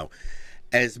Marvel.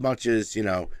 As much as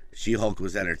She-Hulk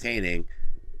was entertaining,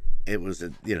 it was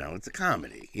it's a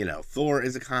comedy. Thor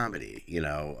is a comedy.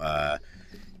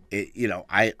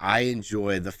 I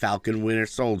enjoy the Falcon Winter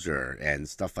Soldier and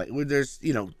stuff like. Well, there's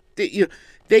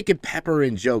they could pepper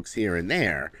in jokes here and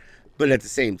there, but at the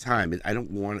same time, I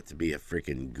don't want it to be a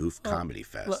freaking goof comedy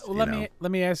fest.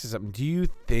 Let me ask you something. Do you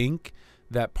think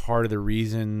that part of the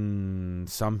reason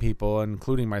some people,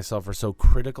 including myself, are so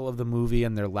critical of the movie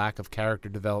and their lack of character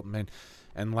development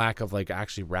and lack of like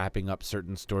actually wrapping up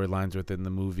certain storylines within the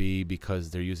movie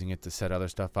because they're using it to set other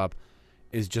stuff up,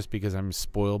 is just because I'm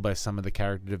spoiled by some of the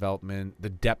character development, the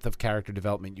depth of character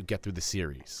development you get through the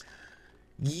series?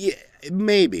 Yeah,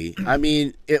 maybe. I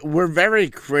mean, we're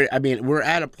very we're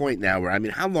at a point now where,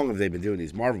 how long have they been doing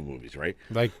these Marvel movies, right?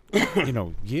 Like,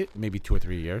 maybe 2 or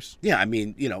 3 years. Yeah, I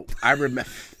remember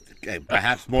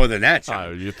perhaps more than that.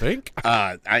 You think?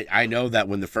 I know that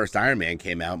when the first Iron Man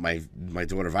came out, my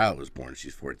daughter Violet was born.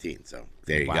 She's 14, so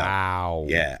there you go. Wow.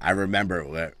 Yeah, I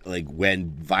remember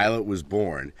when Violet was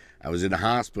born, I was in the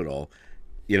hospital.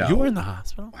 You were in the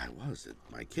hospital? I was.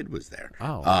 My kid was there.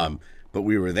 Oh. But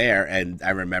we were there, and I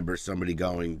remember somebody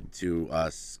going to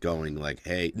us, going like,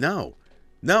 "Hey, no,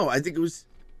 I think it was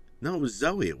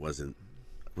Zoe. It wasn't.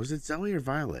 Was it Zoe or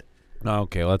Violet?"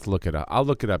 Okay, let's look it up. I'll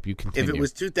look it up. You continue. If it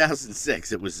was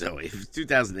 2006, it was Zoe. If it was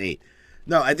 2008,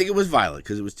 no, I think it was Violet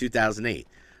because it was 2008.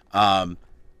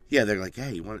 Yeah, they're like,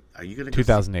 "Hey, are you gonna?"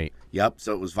 2008. Yep.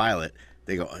 So it was Violet.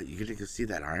 They go, "Are you gonna go see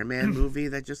that Iron Man movie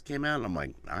that just came out?" And I'm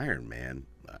like, "Iron Man,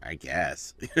 I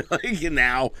guess."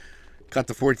 Now. Cut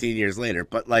to 14 years later,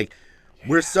 but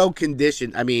we're so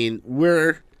conditioned. I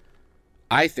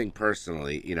think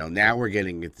personally, now we're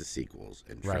getting into sequels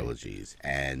and trilogies,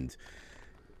 and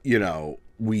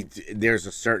there's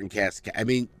a certain cast.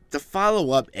 The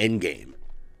follow up Endgame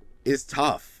is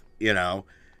tough.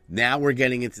 Now we're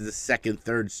getting into the second,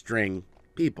 third string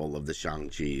people of the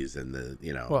Shang-Chi's and the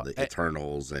the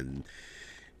Eternals, and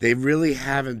they really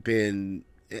haven't been.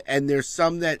 And there's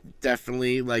some that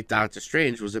definitely, like Doctor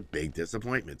Strange, was a big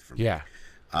disappointment for me. Yeah.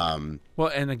 Well,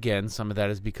 and again, some of that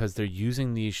is because they're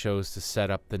using these shows to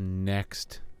set up the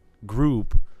next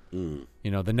group, the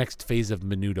next phase of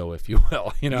Menudo, if you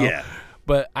will. Yeah.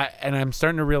 But I'm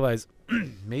starting to realize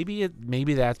maybe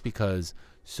that's because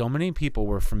so many people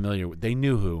were familiar with. They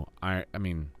knew who.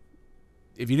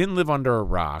 If you didn't live under a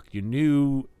rock, you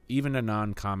knew, even a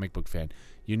non-comic book fan,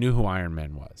 you knew who Iron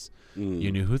Man was.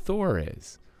 You knew who Thor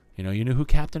is. You knew who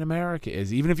Captain America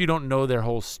is. Even if you don't know their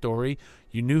whole story,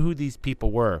 you knew who these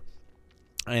people were.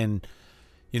 And,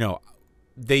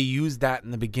 they used that in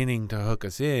the beginning to hook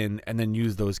us in, and then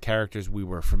use those characters we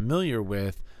were familiar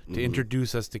with to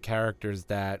introduce us to characters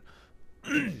that,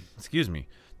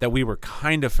 that we were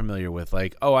kind of familiar with.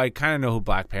 Like, oh, I kind of know who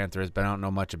Black Panther is, but I don't know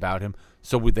much about him.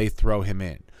 So would they throw him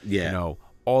in? Yeah.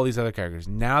 All these other characters.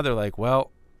 Now they're like,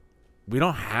 well, we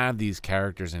don't have these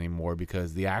characters anymore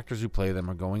because the actors who play them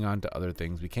are going on to other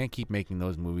things. We can't keep making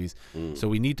those movies. So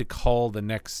we need to call the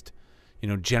next,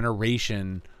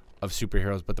 generation of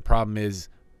superheroes. But the problem is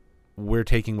we're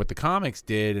taking what the comics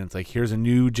did, and it's like, here's a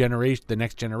new generation, the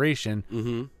next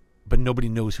generation, but nobody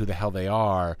knows who the hell they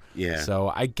are. Yeah.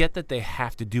 So I get that they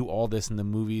have to do all this in the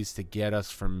movies to get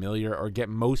us familiar, or get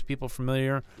most people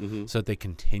familiar, so that they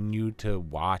continue to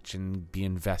watch and be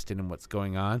invested in what's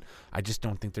going on. I just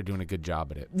don't think they're doing a good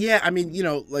job at it. Yeah,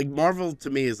 Marvel to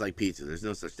me is like pizza. There's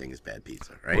no such thing as bad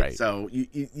pizza, right? So you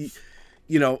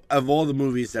of all the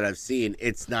movies that I've seen,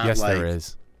 it's not yes, like... there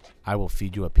is. I will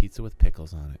feed you a pizza with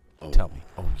pickles on it. Oh. Tell me.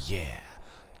 Oh, yeah.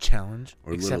 Challenge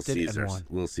or accepted. Little Caesars. And won.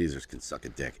 Little Caesars can suck a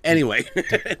dick. Anyway,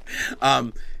 with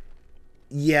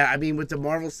the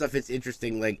Marvel stuff, it's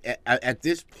interesting. Like at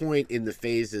this point in the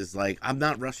phases, like I'm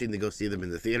not rushing to go see them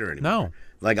in the theater anymore. No.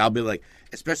 Like I'll be like,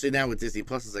 especially now with Disney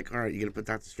Plus, it's like, all right, you're gonna put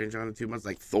Doctor Strange on in 2 months.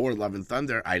 Like Thor: Love and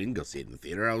Thunder, I didn't go see it in the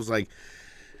theater. I was like,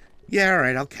 yeah, all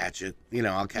right, I'll catch it.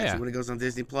 I'll catch it when it goes on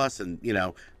Disney Plus, and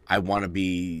I want to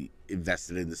be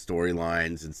invested in the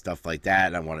storylines and stuff like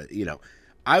that. I want to,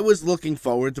 I was looking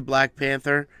forward to Black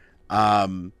Panther,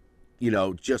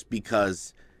 just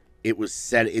because it was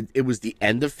set. It was the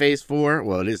end of Phase 4.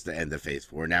 Well, it is the end of Phase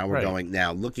 4. Now we're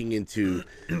looking into,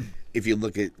 if you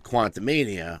look at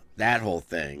Quantumania, that whole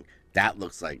thing, that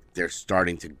looks like they're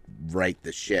starting to right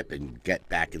the ship and get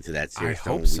back into that series. I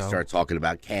hope we so. start talking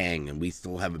about Kang, and we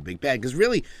still have a big bad. Because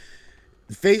really,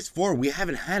 Phase 4, we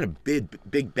haven't had a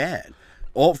big bad.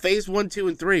 All Phase 1, 2,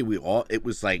 and 3, it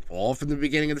was like all from the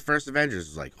beginning of the first Avengers.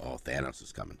 It was like, oh, Thanos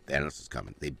is coming.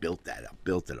 They built that up,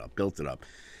 built it up.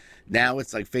 Now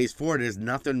it's like Phase 4. There's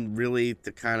nothing really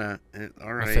to kind of,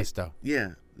 all right. Mephisto.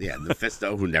 Yeah,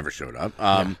 Mephisto, who never showed up.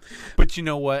 But you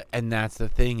know what? And that's the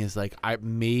thing is, like,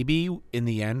 maybe in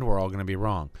the end we're all going to be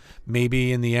wrong.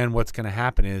 Maybe in the end what's going to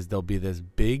happen is there'll be this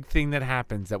big thing that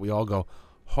happens that we all go,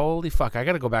 holy fuck, I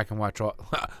got to go back and watch all,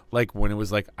 like when it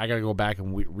was like, I got to go back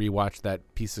and rewatch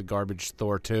that piece of garbage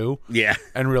Thor 2. Yeah.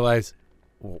 And realize,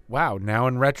 wow, now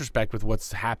in retrospect with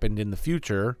what's happened in the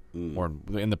future or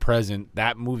in the present,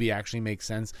 that movie actually makes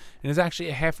sense. And it's actually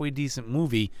a halfway decent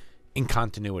movie in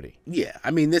continuity. Yeah.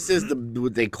 I mean, this is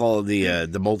what they call the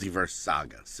multiverse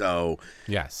saga. So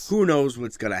yes, who knows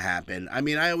what's going to happen. I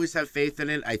mean, I always have faith in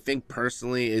it. I think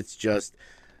personally it's just,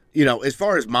 you know, as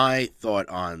far as my thought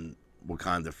on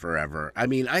Wakanda Forever, I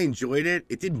mean, I enjoyed it.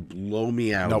 It didn't blow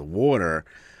me out of the water.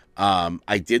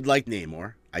 I did like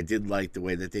Namor. I did like the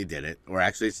way that they did it. Or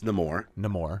actually, it's Namor.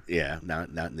 Namor. Yeah,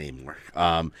 not Namor.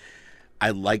 I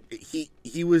like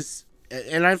he was,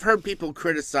 and I've heard people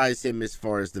criticize him as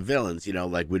far as the villains. You know,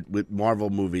 like with Marvel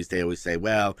movies, they always say,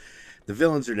 well, the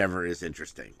villains are never as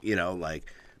interesting. You know,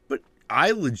 like, but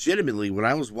I legitimately, when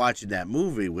I was watching that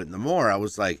movie with Namor, I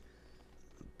was like,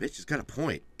 bitch has got a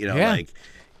point. You know, like,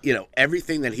 you know,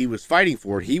 everything that he was fighting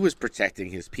for, he was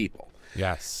protecting his people.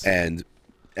 Yes. And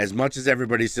as much as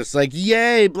everybody's just like,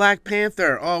 yay, Black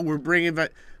Panther, oh, we're bringing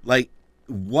back, like,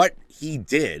 what he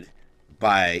did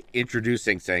by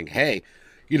introducing, saying, hey,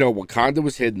 you know, Wakanda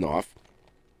was hidden off.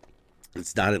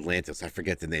 It's not Atlantis. I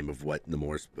forget the name of what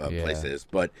Namor's place is.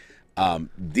 But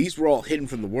these were all hidden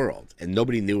from the world, and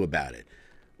nobody knew about it.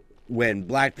 When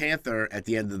Black Panther, at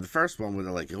the end of the first one, where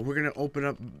they're like, oh, we're going to open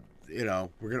up, you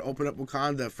know, we're going to open up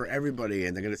Wakanda for everybody,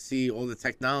 and they're going to see all the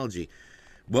technology.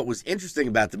 What was interesting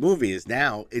about the movie is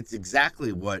now it's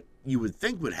exactly what you would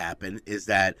think would happen, is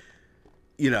that,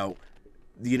 you know,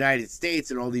 the United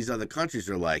States and all these other countries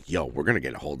are like, yo, we're going to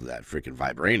get a hold of that freaking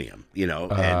vibranium, you know,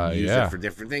 and use it for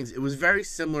different things. It was very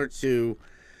similar to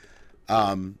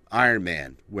Iron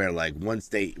Man, where like once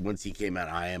he came out,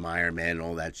 I am Iron Man and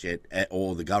all that shit,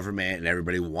 all the government and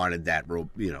everybody wanted that,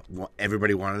 you know,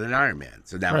 everybody wanted an Iron Man.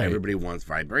 So now everybody wants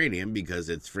vibranium because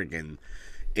it's freaking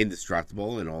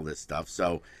indestructible and all this stuff.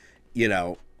 So, you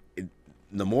know,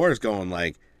 Namor is going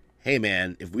like, hey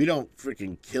man, if we don't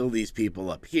freaking kill these people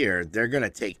up here, they're gonna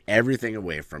take everything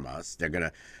away from us. They're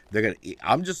gonna.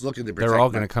 I'm just looking to protect. They're all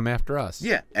gonna come after us.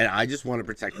 Yeah, and I just want to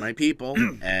protect my people,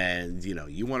 and you know,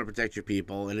 you want to protect your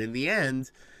people, and in the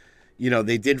end, you know,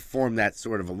 they did form that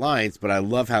sort of alliance. But I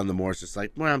love how Namor's just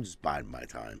like, well, I'm just biding my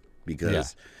time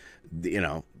because, you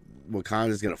know,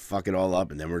 Wakanda's gonna fuck it all up,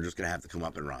 and then we're just gonna have to come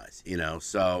up and rise. You know,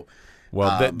 so.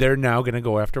 Well, they're now going to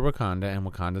go after Wakanda, and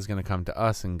Wakanda's going to come to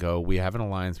us and go, we have an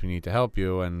alliance, we need to help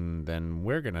you, and then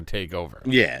we're going to take over.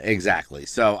 Yeah, exactly.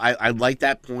 So I like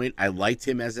that point. I liked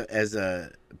him as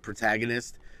a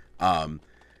protagonist.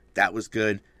 That was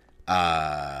good.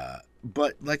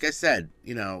 But like I said,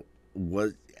 you know,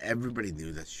 everybody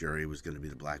knew that Shuri was going to be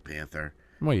the Black Panther.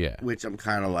 Well, yeah. Which I'm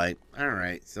kind of like, all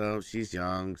right, so she's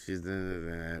young. She's what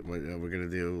we're going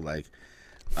to do, like...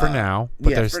 For now,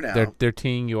 but for now. They're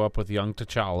teeing you up with young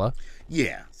T'Challa.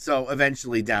 Yeah, so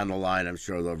eventually down the line, I'm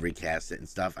sure they'll recast it and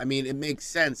stuff. I mean, it makes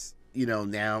sense, you know,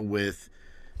 now with...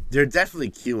 They're definitely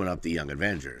queuing up the Young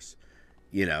Avengers,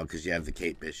 you know, because you have the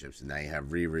Kate Bishops, and now you have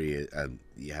Riri,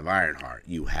 you have Ironheart,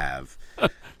 you have...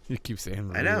 You keep saying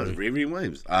Riri. I know, it's Riri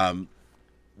Williams.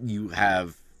 You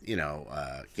have, you know,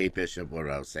 Kate Bishop, what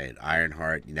I was saying,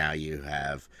 Ironheart, now you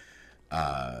have...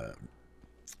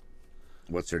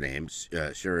 what's her name?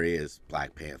 Shuri is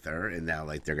Black Panther, and now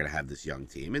like they're gonna have this young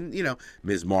team, and you know,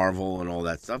 Ms. Marvel and all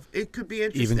that stuff. It could be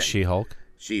interesting. Even She-Hulk.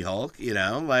 She-Hulk, you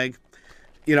know, like,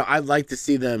 you know, I'd like to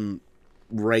see them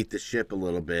right the ship a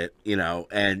little bit, you know,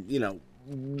 and you know,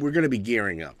 we're gonna be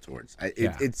gearing up towards.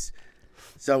 It's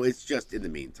so it's just in the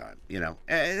meantime, you know,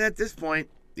 and at this point,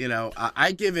 you know,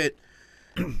 I give it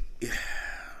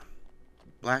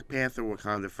Black Panther,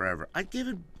 Wakanda Forever.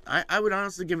 I would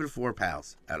honestly give it 4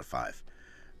 pals out of 5.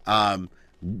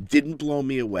 Didn't blow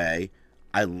me away.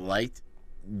 I liked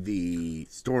the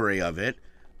story of it.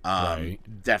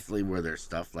 Definitely were there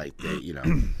stuff like that, you know.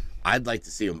 I'd like to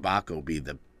see M'Baku be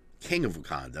the king of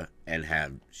Wakanda and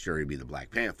have Shuri be the Black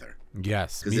Panther.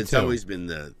 Yes, because it's always been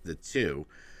the two.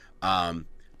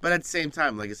 But at the same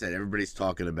time, like I said, everybody's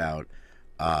talking about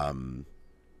God,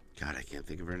 I can't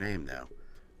think of her name now.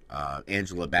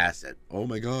 Angela Bassett. Oh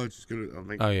my God, she's gonna.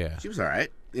 Oh yeah, she was all right.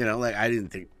 You know, like I didn't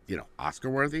think, you know, Oscar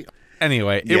worthy.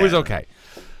 Anyway, it was okay.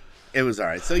 It was all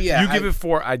right. So yeah, you give it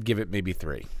 4, I'd give it maybe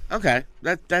 3. Okay,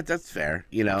 that's fair.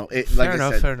 You know,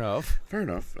 fair enough.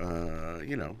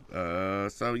 You know,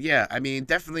 so yeah, I mean,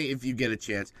 definitely if you get a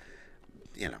chance,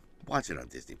 you know, watch it on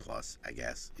Disney Plus. I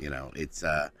guess, you know, it's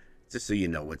just so you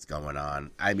know what's going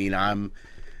on. I mean, I'm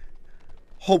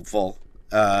hopeful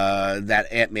that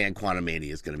Ant-Man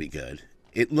Quantumania is going to be good.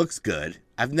 It looks good.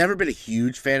 I've never been a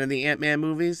huge fan of the Ant-Man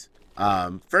movies.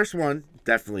 First one,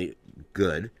 definitely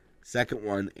good. Second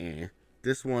one,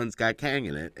 This one's got Kang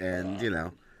in it,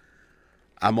 and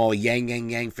I'm all yang yang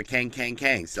yang for Kang Kang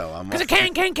Kang. So I'm all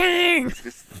Kang.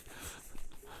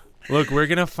 Look, we're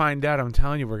gonna find out. I'm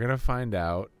telling you, we're gonna find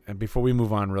out. And before we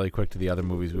move on, really quick to the other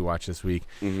movies we watched this week,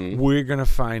 we're gonna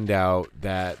find out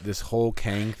that this whole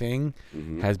Kang thing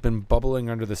has been bubbling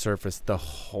under the surface the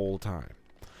whole time.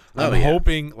 I'm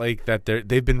hoping like that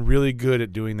they've been really good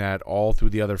at doing that all through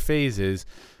the other phases.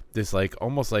 This like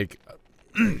almost like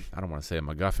I don't want to say a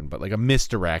MacGuffin, but like a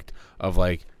misdirect of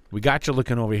like we got you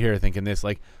looking over here thinking this.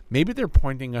 Like maybe they're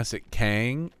pointing us at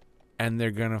Kang, and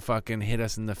they're gonna fucking hit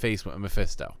us in the face with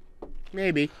Mephisto.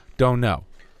 Maybe. Don't know.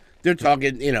 They're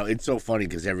talking. It's so funny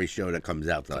because every show that comes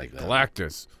out, they're like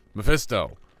Galactus,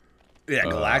 Mephisto. Yeah,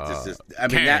 Galactus is. I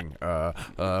mean,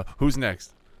 Kang. Who's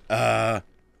next?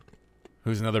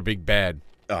 Who's another big bad?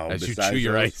 Oh, as you chew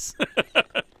your ice.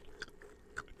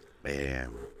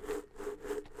 Man.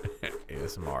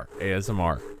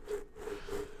 ASMR.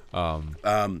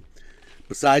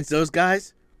 Besides those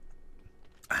guys,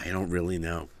 I don't really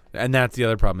know. And that's the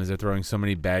other problem is they're throwing so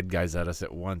many bad guys at us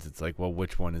at once. It's like, well,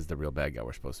 which one is the real bad guy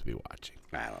we're supposed to be watching?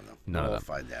 I don't know. None of we'll them.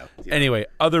 Find out. Anyway,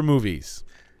 other movies.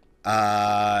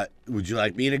 Would you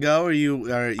like me to go, or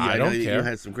you? I don't care. You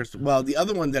had some Christmas. Well, the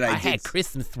other one that I did, had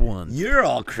Christmas ones. You're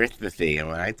all Christmassy,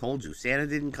 and I told you Santa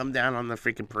didn't come down on the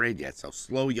freaking parade yet, so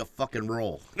slow your fucking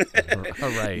roll. All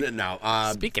right. No.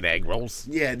 Speaking of egg rolls.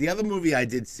 Yeah, the other movie I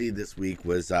did see this week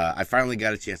was I finally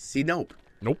got a chance to see Nope.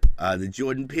 The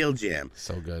Jordan Peele jam.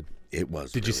 So good. It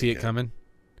was. Did you see it coming?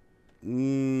 Yeah,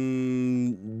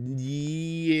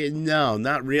 no,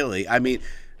 not really. I mean,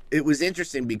 it was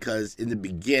interesting because in the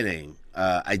beginning,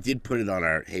 I did put it on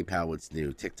our Hey Pal What's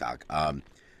New TikTok.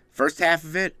 First half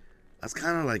of it, I was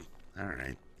kind of like, all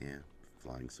right, yeah,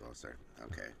 flying saucer.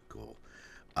 Okay, cool.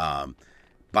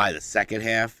 By the second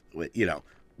half,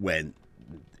 when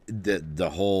the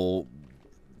whole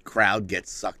crowd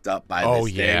gets sucked up by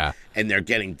this thing, and they're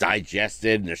getting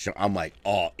digested, and I'm like,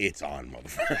 oh, it's on,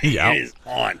 motherfucker. Yeah, it is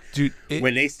on, dude.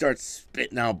 When they start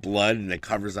spitting out blood and it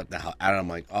covers up the house, I'm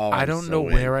like, oh, I don't know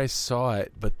where I saw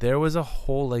it, but there was a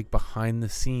whole like behind the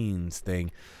scenes thing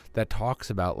that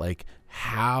talks about like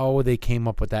how they came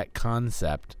up with that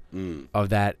concept of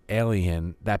that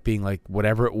alien, that being like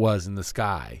whatever it was in the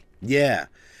sky. Yeah,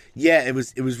 it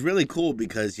was really cool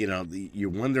because you're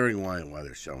wondering why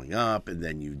they're showing up, and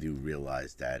then you do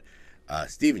realize that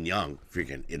Stephen Young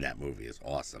freaking in that movie is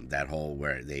awesome. That whole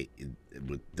where the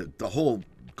whole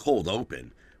cold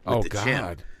open with the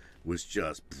chimp was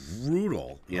just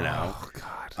brutal, Oh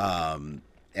God.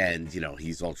 And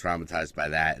he's all traumatized by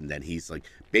that, and then he's like,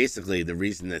 basically the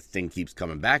reason this thing keeps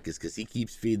coming back is because he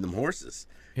keeps feeding them horses.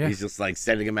 Yeah. He's just like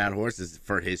sending them out horses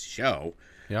for his show.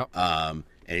 Yep. And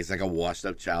he's like a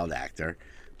washed-up child actor,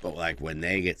 but like when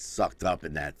they get sucked up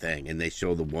in that thing, and they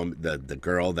show the woman, the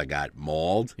girl that got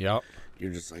mauled, yep,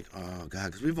 you're just like, oh God,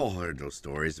 because we've all heard those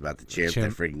stories about the chimp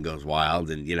that freaking goes wild,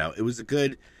 and it was a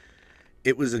good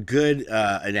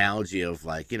analogy of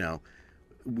like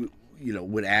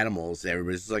with animals,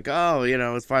 everybody's just like, oh,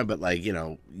 it's fine, but like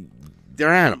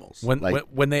they're animals.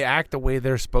 When they act the way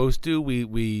they're supposed to,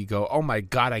 we go, oh my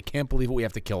God, I can't believe it. We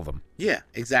have to kill them. Yeah,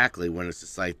 exactly. When it's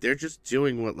just like they're just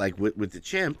doing what, like with the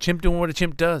chimp doing what a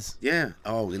chimp does. Yeah.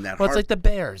 Oh, in that. Well, it's like the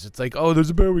bears. It's like, oh, there's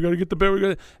a bear. We got to get the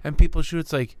bear. And people shoot.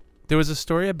 It's like there was a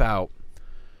story about.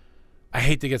 I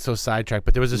hate to get so sidetracked,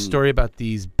 but there was a story about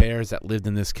these bears that lived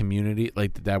in this community,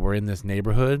 like that were in this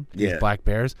neighborhood. These black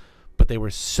bears, but they were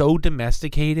so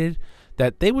domesticated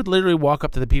that they would literally walk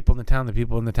up to the people in the town. The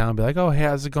people in the town would be like, "Oh, hey,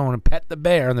 how's it going?" and pet the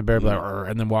bear, and the bear would be like, "Arr,"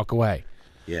 and then walk away.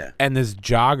 Yeah. And this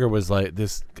jogger was like,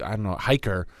 this, I don't know,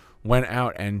 hiker went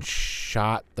out and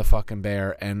shot the fucking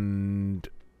bear and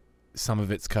some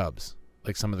of its cubs,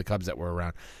 like some of the cubs that were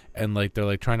around, and like they're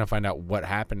like trying to find out what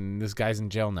happened. And this guy's in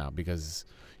jail now because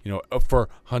for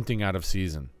hunting out of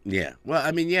season. Yeah. Well,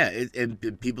 I mean, yeah, and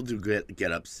people do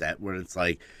get upset when it's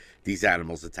like these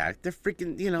animals attack. They're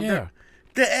freaking,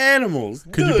 they're animals.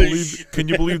 Can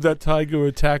you believe that tiger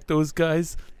attacked those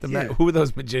guys? Who were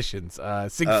those magicians?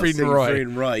 Siegfried and Roy. Siegfried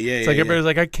and Roy. Yeah. It's like everybody's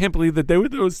like, I can't believe that they were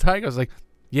those tigers. Like,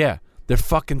 yeah, they're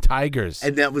fucking tigers.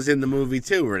 And that was in the movie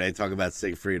too, where they talk about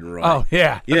Siegfried and Roy. Oh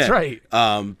yeah, that's right.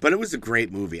 But it was a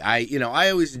great movie. I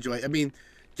always enjoy. I mean,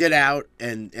 Get Out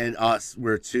and Us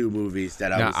were two movies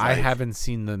that I haven't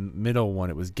seen the middle one.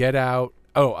 It was Get Out.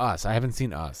 Oh, Us. I haven't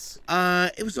seen Us.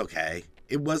 It was okay.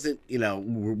 It wasn't,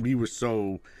 we were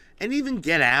so, and even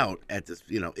Get Out at this,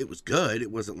 it was good. It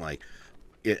wasn't like,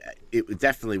 it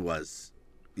definitely was,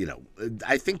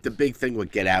 I think the big thing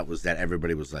with Get Out was that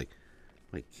everybody was like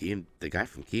the guy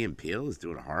from Key and Peele is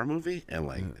doing a horror movie and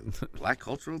like black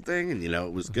cultural thing, and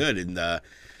it was good. And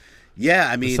Yeah,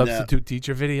 I mean, substitute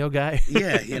teacher video guy.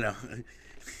 Yeah, you know.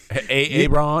 A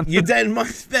Ron. You done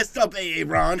messed up, A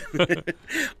Ron.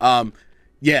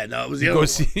 Yeah, no, it was the other one.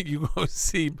 You go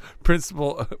see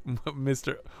Principal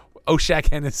Mr. Oshak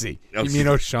Hennessy. You mean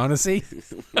O'Shaughnessy?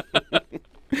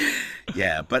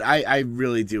 Yeah, but I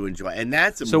really do enjoy it. And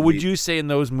that's a So movie. would you say in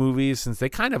those movies, since they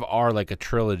kind of are like a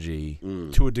trilogy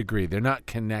to a degree, they're not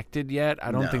connected yet?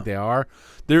 I don't think they are.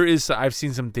 There is. I've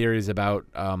seen some theories about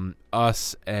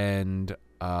Us and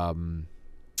what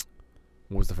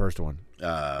was the first one?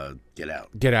 Get Out.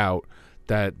 Get Out.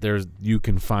 That you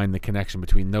can find the connection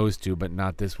between those two, but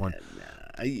not this one.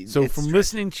 So from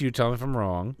listening to you, tell me if I'm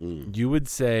wrong, you would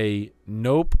say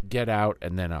Nope, Get Out,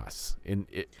 and then Us,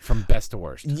 from best to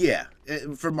worst. Yeah,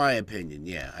 for my opinion,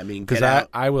 yeah. I mean, because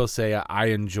I will say I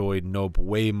enjoyed Nope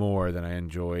way more than I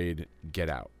enjoyed Get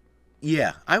Out.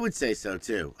 Yeah, I would say so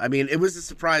too. I mean, it was a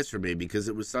surprise for me because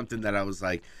it was something that I was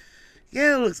like,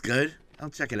 yeah, it looks good. I'll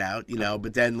check it out, you know.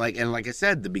 But then, like I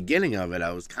said, the beginning of it,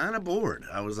 I was kind of bored.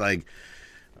 I was like,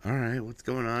 all right, what's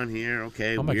going on here?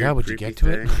 Okay. Oh my weird, God, would you get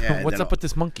to it? Yeah, What's up with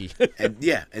this monkey? and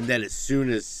then as soon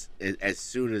as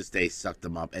they sucked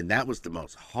them up, and that was the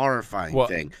most horrifying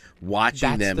thing.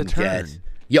 Watching them the turn. get.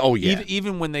 Yeah. Oh yeah.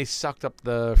 Even when they sucked up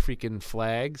the freaking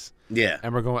flags. Yeah.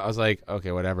 And we're going. I was like,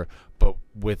 okay, whatever. But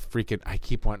with freaking, I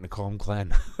keep wanting to call him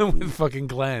Glenn. With fucking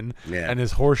Glenn and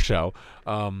his horse show.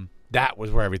 That was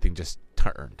where everything just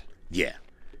turned. Yeah.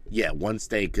 Yeah, once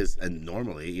and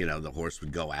normally, you know, the horse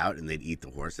would go out and they'd eat the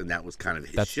horse, and that was kind of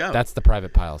his show. That's the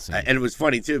private pile scene. And it was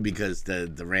funny, too, because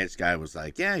the ranch guy was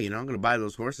like, yeah, you know, I'm going to buy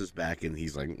those horses back. And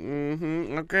he's like,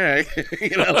 okay.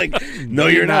 You know, like, no,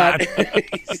 you're not.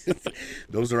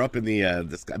 Those are up in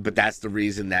the sky. But that's the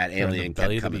reason that alien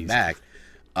kept coming back.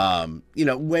 You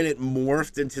know, when it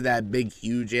morphed into that big,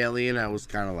 huge alien, I was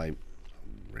kind of like,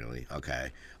 really?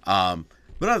 Okay.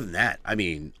 But other than that, I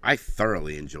mean, I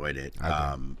thoroughly enjoyed it.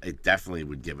 I definitely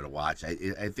would give it a watch.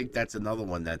 I think that's another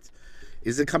one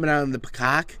is it coming out in the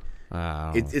Peacock?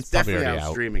 It's definitely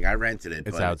out streaming. I rented it.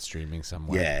 It's out streaming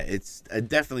somewhere. Yeah, I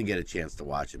definitely get a chance to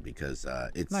watch it because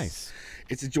it's nice.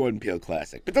 It's a Jordan Peele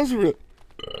classic. But those were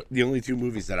the only two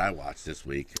movies that I watched this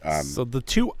week. So the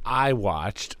two I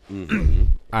watched,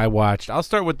 I'll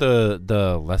start with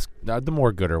the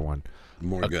more gooder one.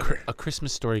 A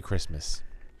Christmas Story Christmas.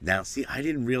 Now, see, I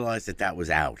didn't realize that was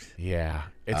out. Yeah.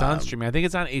 It's on streaming. I think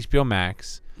it's on HBO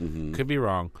Max. Could be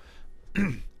wrong.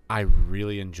 I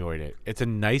really enjoyed it. It's a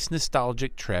nice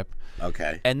nostalgic trip.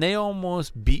 Okay. And they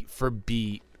almost beat for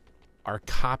beat are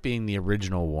copying the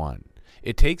original one.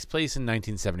 It takes place in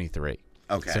 1973.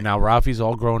 Okay. So now Ralphie's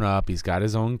all grown up. He's got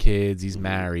his own kids. He's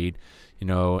married, you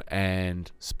know,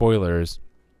 and spoilers,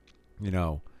 you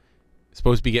know,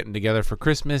 supposed to be getting together for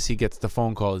Christmas. He gets the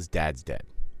phone call. His dad's dead.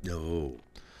 No.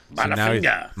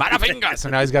 Bada-finger. So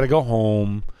now he's got to go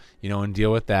home, you know, and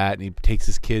deal with that. And he takes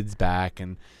his kids back.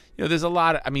 And, you know, there's a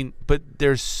lot of, but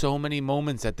there's so many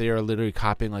moments that they are literally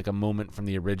copying like a moment from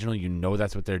the original. You know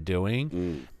that's what they're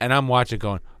doing. And I'm watching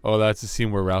going, oh, that's the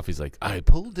scene where Ralphie's like, I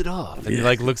pulled it off. And he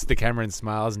like looks at the camera and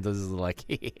smiles and does his like,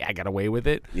 I got away with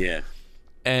it. Yeah.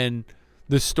 And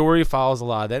the story follows a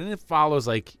lot of that. And it follows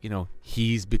like, you know,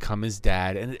 he's become his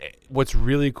dad. And what's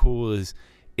really cool is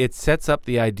it sets up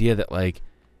the idea that like,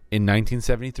 in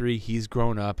 1973, he's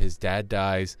grown up. His dad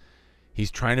dies.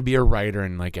 He's trying to be a writer,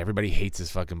 and like everybody hates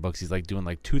his fucking books. He's like doing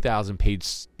like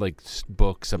 2,000-page like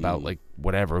books about like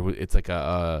whatever. It's like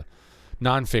a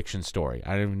nonfiction story.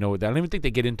 I don't even know. I don't even think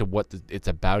they get into what it's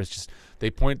about. It's just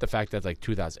they point at the fact that it's like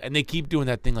 2,000, and they keep doing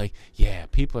that thing like, yeah,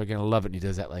 people are gonna love it. And he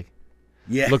does that like.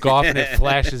 Yeah. Look off, and it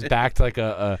flashes back to like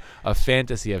a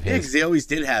fantasy of his. Yeah, because he always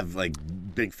did have like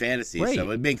big fantasies, right. So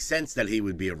it makes sense that he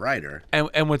would be a writer.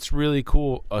 And what's really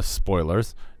cool,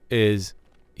 spoilers, is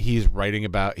he's trying to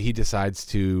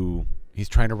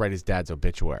write his dad's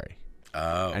obituary.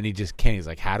 Oh. And he just can't. He's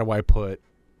like, how do I put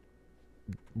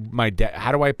my dad?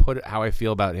 How do I put how I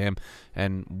feel about him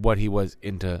and what he was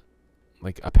into,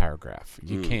 like a paragraph?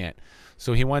 You can't.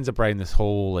 So he winds up writing this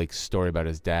whole like story about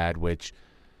his dad, which.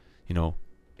 You know,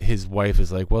 his wife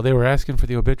is like, well, they were asking for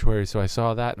the obituary, so I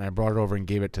saw that, and I brought it over and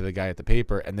gave it to the guy at the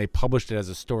paper, and they published it as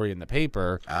a story in the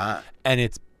paper,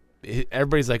 and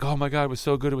everybody's like, oh, my God, it was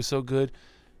so good,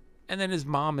 and then his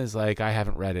mom is like, I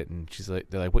haven't read it, and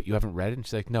they're like, what, you haven't read it? And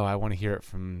she's like, no, I want to hear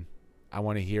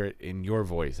it in your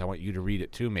voice. I want you to read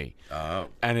it to me. Oh.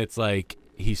 And it's like,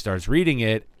 he starts reading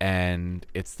it, and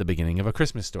it's the beginning of A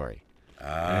Christmas Story.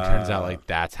 And it turns out like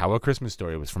that's how A Christmas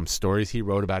Story was from stories he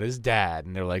wrote about his dad.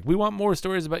 And they're like, we want more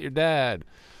stories about your dad.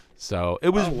 So it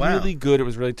was really good. It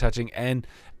was really touching. And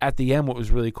at the end, what was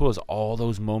really cool is all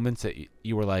those moments that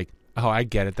you were like, Oh, I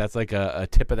get it. That's like a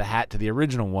tip of the hat to the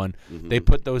original one. Mm-hmm. They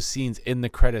put those scenes in the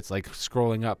credits, like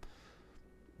scrolling up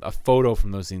a photo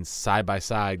from those scenes side by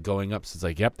side going up. So it's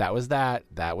like, yep, that was that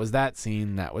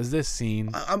scene. That was this scene.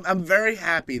 I'm very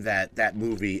happy that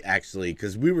movie actually,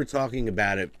 because we were talking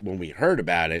about it when we heard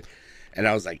about it, and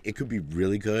I was like, it could be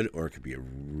really good or it could be a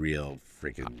real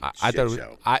freaking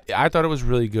show. I thought it was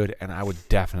really good, and I would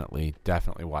definitely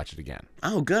watch it again.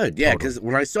 Oh, good. Yeah, because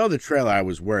Totally. when I saw the trailer, I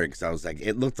was worried because I was like,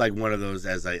 it looked like one of those,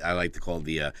 as I like to call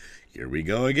the, here we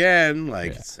go again,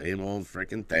 like same old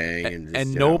freaking thing. And,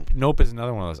 just, Nope is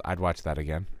another one of those. I'd watch that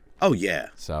again. Oh, yeah.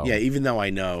 So yeah, even though I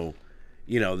know,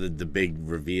 the big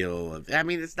reveal of, I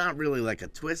mean, it's not really like a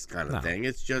twist kind of thing.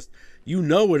 It's just,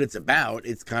 what it's about.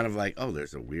 It's kind of like, oh,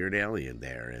 there's a weird alien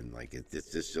there. And like,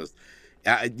 it's just,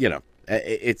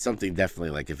 it's something definitely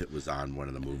like if it was on one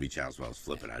of the movie channels while I was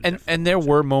flipping, and there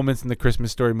were moments in the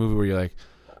Christmas Story movie where you're like,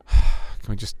 can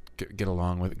we just get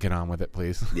on with it,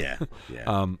 please? Yeah.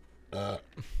 Yeah.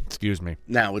 Excuse me.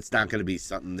 Now it's not going to be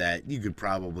something that you could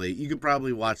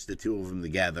probably watch the two of them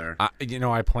together.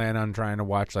 I plan on trying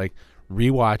to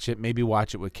rewatch it, maybe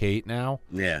watch it with Kate now.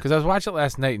 Yeah. Because I was watching it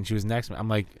last night and she was next to me. I'm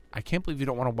like, I can't believe you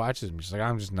don't want to watch this. And she's like,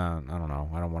 I'm just not, I don't know.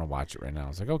 I don't want to watch it right now. I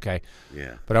was like, okay.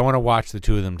 Yeah. But I want to watch the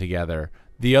two of them together.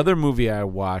 The other movie I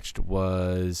watched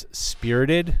was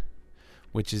Spirited,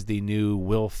 which is the new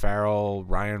Will Ferrell,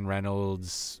 Ryan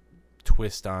Reynolds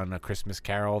twist on A Christmas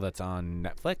Carol that's on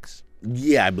Netflix.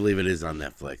 Yeah, I believe it is on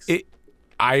Netflix.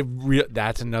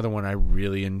 That's another one I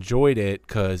really enjoyed it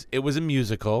because it was a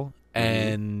musical.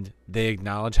 And they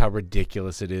acknowledge how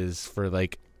ridiculous it is for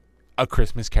like A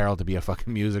Christmas Carol to be a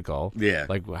fucking musical. Yeah.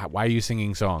 Like, why are you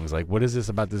singing songs? Like, what is this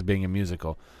about this being a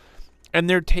musical? And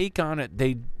their take on it,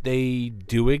 they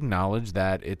do acknowledge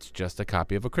that it's just a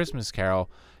copy of A Christmas Carol.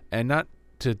 And not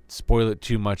to spoil it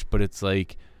too much, but it's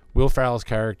like Will Ferrell's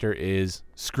character is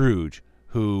Scrooge,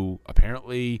 who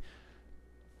apparently,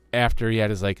 after he had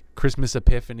his like Christmas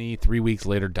epiphany, 3 weeks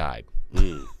later died.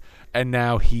 And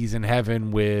now he's in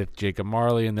heaven with Jacob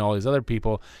Marley and all these other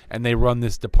people, and they run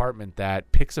this department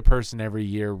that picks a person every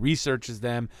year, researches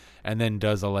them, and then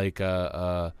does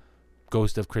a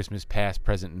Ghost of Christmas Past,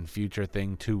 Present, and Future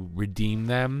thing to redeem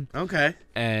them. Okay.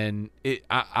 And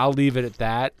I'll leave it at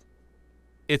that.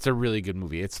 It's a really good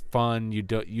movie. It's fun. You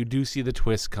do see the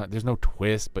twist. There's no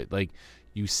twist, but like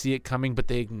you see it coming. But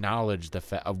they acknowledge the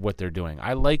fact of what they're doing.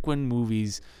 I like when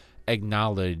movies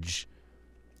acknowledge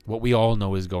what we all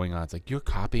know is going on. It's like, you're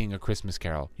copying A Christmas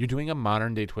Carol. You're doing a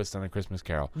modern day twist on A Christmas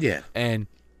Carol. Yeah. And,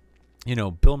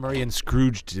 Bill Murray and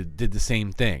Scrooge did the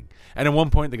same thing. And at one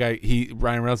point, Ryan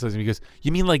Reynolds says to me, he goes,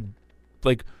 you mean like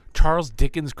Charles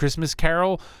Dickens' Christmas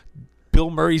Carol? Bill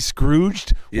Murray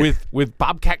Scrooged with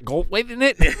Bobcat Goldthwait in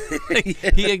it?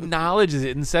 He acknowledges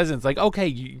it and says it. It's like, okay,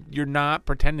 you're not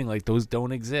pretending like those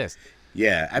don't exist.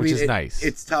 Yeah. Which is nice.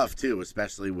 It's tough, too,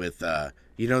 especially with,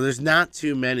 there's not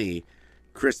too many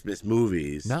Christmas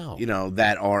movies,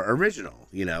 that are original.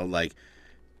 Like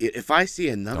if I see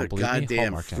another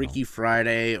goddamn Freaky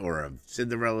Friday or a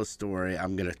Cinderella story,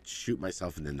 I'm gonna shoot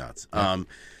myself in the nuts. Yeah.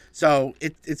 So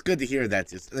it's good to hear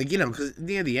that. It's like because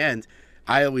near the end,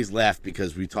 I always laugh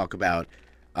because we talk about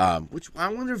which I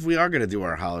wonder if we are gonna do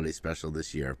our holiday special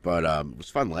this year. But it was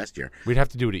fun last year. We'd have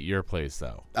to do it at your place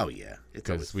though. Oh yeah,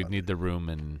 because we'd need the room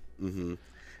and. Mm-hmm.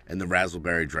 And the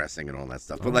raspberry dressing and all that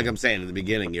stuff. But like I'm saying, in the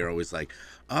beginning, you're always like,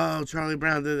 oh, Charlie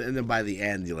Brown. And then by the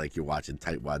end, you're watching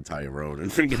Tightwad Tyrone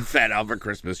and freaking Fat Albert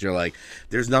Christmas. You're like,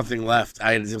 there's nothing left.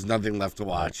 There's nothing left to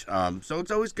watch. So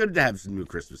it's always good to have some new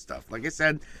Christmas stuff. Like I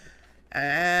said,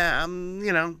 I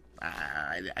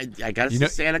got to see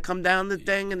Santa come down the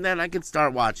thing, and then I can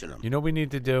start watching them. You know what we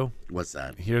need to do? What's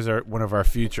that? Here's one of our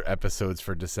future episodes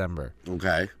for December.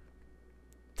 Okay.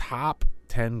 Top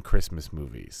 10 Christmas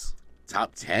movies.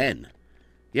 Top 10.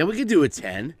 Yeah, we could do a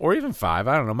 10. Or even 5.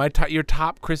 I don't know. Your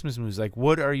top Christmas movies. Like,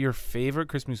 what are your favorite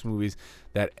Christmas movies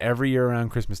that every year around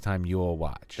Christmas time you will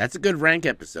watch? That's a good rank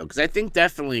episode. Because I think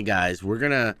definitely, guys, we're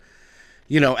going to,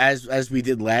 as we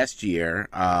did last year,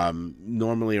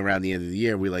 normally around the end of the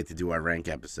year, we like to do our rank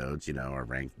episodes, our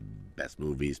rank best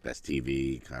movies, best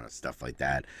TV, kind of stuff like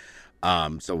that.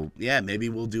 So, yeah, maybe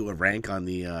we'll do a rank on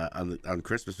on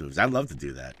Christmas movies. I'd love to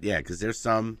do that. Yeah, because there's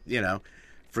some,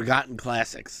 forgotten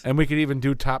classics. And we could even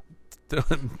do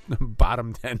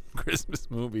bottom 10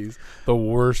 Christmas movies, the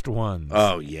worst ones.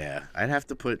 Oh, yeah. I'd have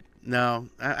to put... No,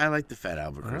 I like the Fat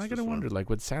Albert Christmas I gotta wonder,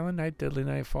 would Silent Night, Deadly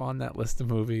Night fall on that list of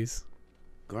movies?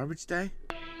 Garbage Day?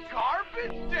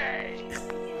 Garbage Day!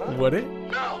 Would it?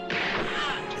 No!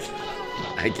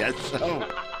 I guess so.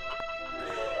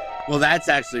 Well, that's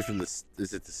actually from is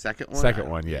it the second one? Second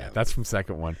one, yeah. That's from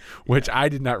second one, which I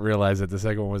did not realize that the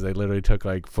second one was they literally took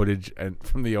like footage and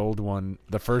from the old one,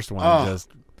 the first one, and just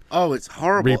it's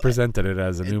horrible. Represented it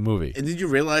as a new movie. And did you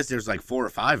realize there's like 4 or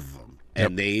 5 of them?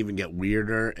 And Yep. they even get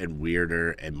weirder and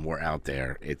weirder and more out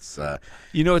there. It's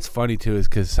You know what's funny too is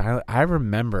because I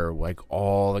remember like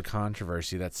all the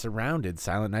controversy that surrounded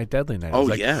Silent Night, Deadly Night. I was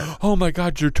like, yeah. Oh my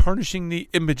God, you're tarnishing the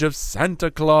image of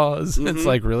Santa Claus. Mm-hmm. It's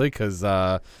like really because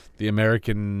the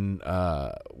American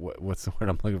what's the word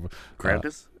I'm looking for?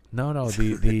 Krampus? No,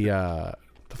 the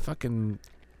fucking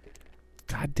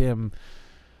goddamn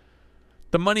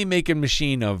the money making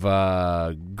machine of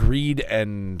greed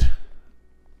and.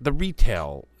 The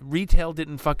retail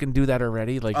didn't fucking do that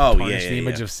already. Like tarnish the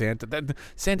image of Santa.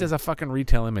 Santa's a fucking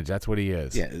retail image. That's what he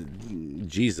is. Yeah,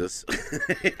 Jesus.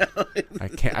 I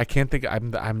can't think. I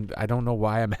don't know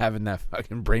why I'm having that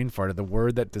fucking brain fart. The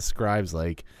word that describes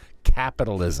like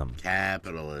capitalism.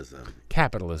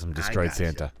 Capitalism destroyed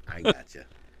Santa. I gotcha.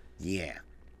 Yeah.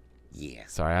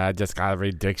 Sorry, I just gotta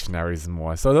read dictionaries and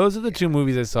more. So those are the 2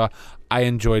 movies I saw. I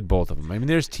enjoyed both of them. I mean,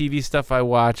 there's TV stuff I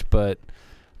watch, but.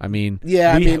 I mean,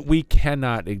 we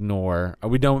cannot ignore. Are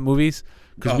we done with movies?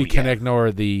 Because we can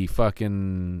ignore the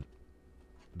fucking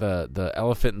the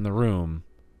elephant in the room.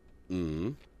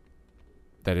 Mm-hmm.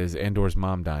 That is Andor's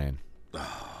mom dying.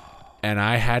 And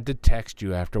I had to text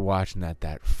you after watching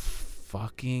that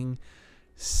fucking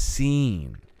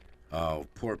scene. Oh,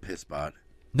 poor Pissbot.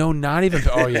 No, not even.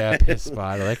 Oh yeah, piss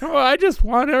spot. Like, I just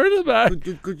want her to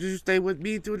back. Could you stay with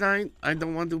me tonight? I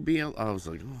don't want to be. I was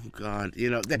like, oh God,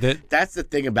 that's the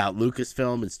thing about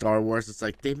Lucasfilm and Star Wars. It's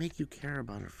like they make you care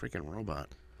about a freaking robot.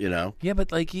 Yeah,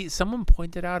 but like someone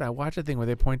pointed out, I watched a thing where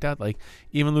they point out like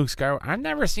even Luke Skywalker, I've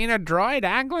never seen a droid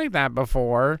act like that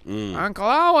before. Uncle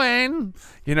Owen,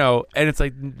 and it's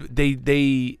like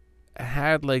they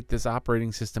had like this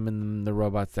operating system in the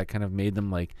robots that kind of made them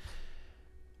like.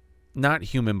 Not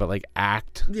human, but like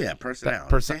act. Yeah,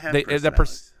 personalities. They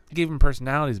gave them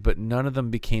personalities, but none of them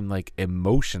became like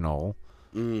emotional.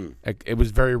 It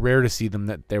was very rare to see them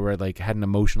that they were like had an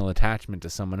emotional attachment to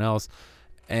someone else.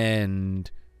 And,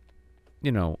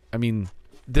 I mean,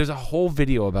 there's a whole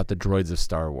video about the droids of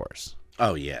Star Wars.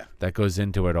 Oh, yeah. That goes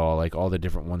into it all, like all the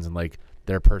different ones and like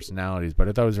their personalities. But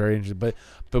I thought it was very interesting.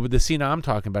 But with the scene I'm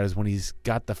talking about is when he's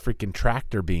got the freaking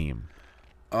tractor beam.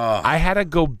 I had to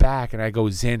go back and I go,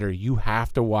 Xander, you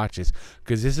have to watch this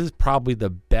because this is probably the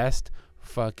best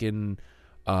fucking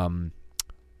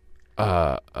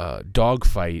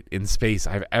dogfight in space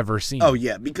I've ever seen. Oh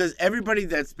yeah, because everybody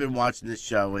that's been watching this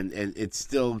show and it's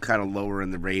still kind of lower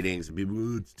in the ratings.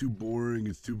 People, it's too boring.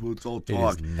 It's all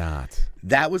talk. It is not.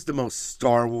 That was the most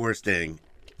Star Wars thing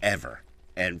ever.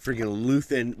 And freaking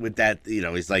Luthen with that,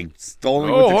 he's like stolen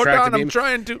with the hold tractor on, beam. I'm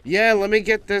trying to. Yeah, let me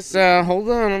get this. Hold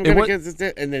on, I'm gonna get this.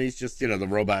 And then he's just, the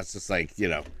robot's just like,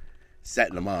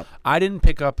 setting them up. I didn't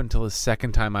pick up until the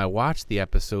second time I watched the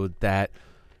episode that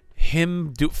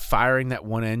him firing that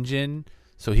one engine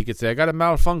so he could say, I got a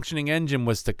malfunctioning engine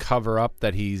was to cover up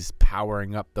that he's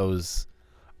powering up those,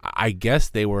 I guess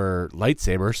they were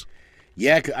lightsabers.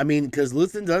 Yeah, I mean, because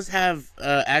Luthen does have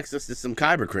access to some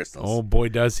kyber crystals. Oh boy,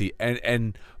 does he!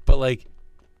 But like,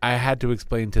 I had to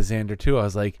explain to Xander too. I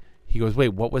was like, he goes, "Wait,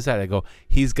 what was that?" I go,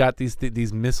 "He's got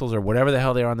these missiles or whatever the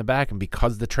hell they are on the back, and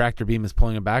because the tractor beam is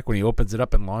pulling him back, when he opens it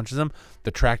up and launches them,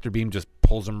 the tractor beam just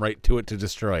pulls him right to it to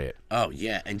destroy it." Oh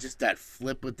yeah, and just that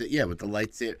flip with the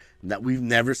lightsaber that we've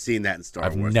never seen that in Star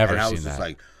Wars. I've never and I seen was just that.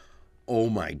 like, oh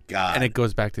my God. And it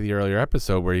goes back to the earlier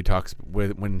episode where he talks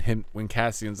with when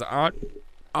Cassian's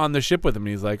on the ship with him,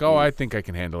 and he's like, "Oh, I think I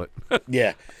can handle it."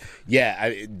 Yeah.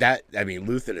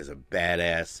 Luthen is a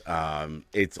badass.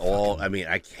 It's all. I mean,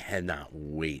 I cannot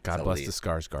wait. God bless the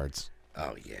Scars guards.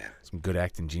 Oh yeah, some good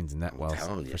acting genes in that. Well,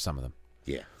 for some of them.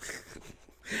 Yeah.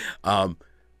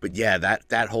 But yeah,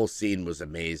 that whole scene was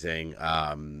amazing.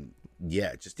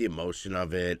 Yeah, just the emotion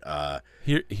of it.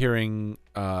 Hearing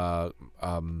Mothma,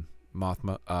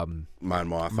 Mon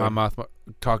Mothma. Mothma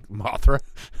talk Mothra.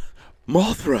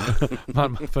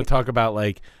 Mothra talk about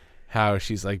like how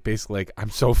she's like basically like, I'm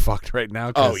so fucked right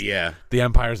now. Oh yeah, the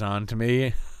Empire's on to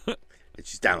me. And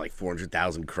she's down like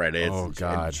 400,000 credits. Oh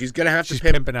God, and she's gonna have she's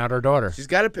to pimping out her daughter. She's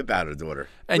got to pimp out her daughter.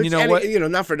 And you know what?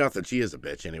 Not for nothing, she is a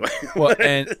bitch anyway. Well,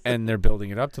 and they're building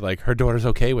it up to like her daughter's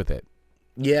okay with it.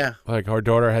 Yeah, like her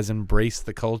daughter has embraced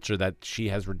the culture that she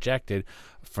has rejected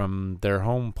from their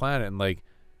home planet, and like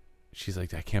she's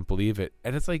like, I can't believe it.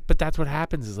 And it's like, but that's what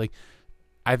happens is like,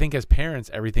 I think as parents,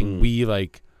 everything we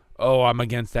like, oh, I'm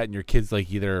against that, and your kids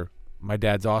like either my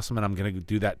dad's awesome and I'm gonna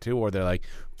do that too, or they're like,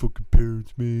 fucking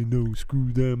parents, man, no,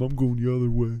 screw them, I'm going the other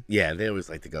way. Yeah, they always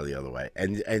like to go the other way,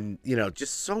 and you know,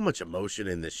 just so much emotion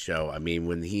in this show. I mean,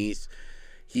 when he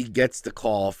gets the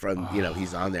call from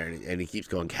he's on there and he keeps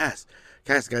going, Cass,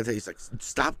 gotta tell you, he's like,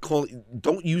 stop calling,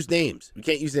 don't use names. We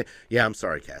can't use it. Yeah, I'm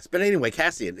sorry, Cass. But anyway,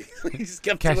 Cassian, he just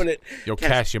kept doing it. Yo,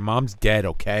 Cass, your mom's dead,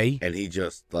 okay? And he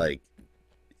just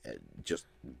just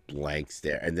blank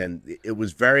stare. And then it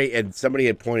was and somebody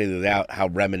had pointed it out how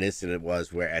reminiscent it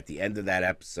was, where at the end of that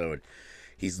episode,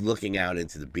 he's looking out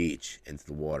into the beach, into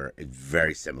the water. It's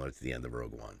very similar to the end of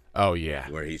Rogue One. Oh, yeah.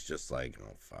 Where he's just like,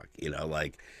 oh, fuck.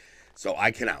 So I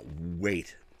cannot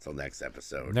wait till next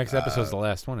episode. Next episode's the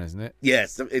last one, isn't it?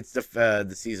 Yes, it's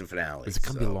the season finale. Is it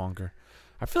going to be longer?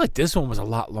 I feel like this one was a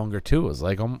lot longer, too. It was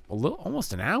like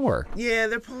almost an hour. Yeah,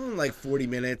 they're pulling like 40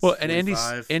 minutes. Well, and Andy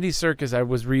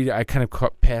Serkis, I kind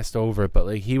of passed over it, but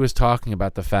like he was talking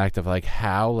about the fact of like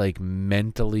how like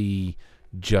mentally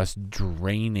just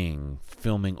draining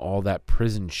filming all that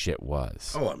prison shit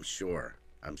was. Oh, I'm sure.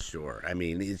 I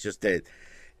mean,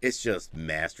 it's just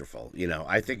masterful.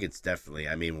 I think it's definitely,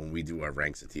 I mean, when we do our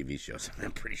ranks of TV shows, I'm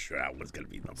pretty sure that one's going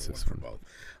to be number one for both.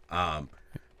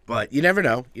 But you never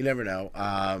know.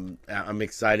 I'm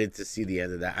excited to see the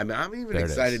end of that. I mean, I'm even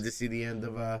excited to see the end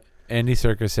of... Andy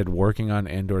Serkis said working on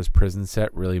Andor's prison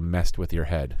set really messed with your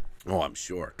head. Oh, I'm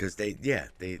sure. Because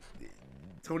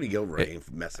Tony Gilroy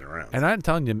ain't messing around. And I'm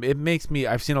telling you, it makes me...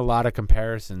 I've seen a lot of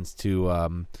comparisons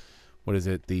to... what is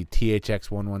it? The THX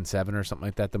 117 or something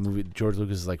like that. The movie, George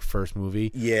Lucas's like first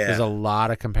movie. Yeah. There's a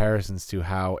lot of comparisons to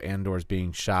how Andor's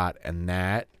being shot and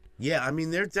that. Yeah, I mean,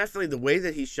 they're definitely, the way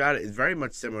that he shot it is very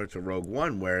much similar to Rogue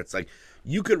One, where it's like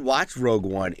you could watch Rogue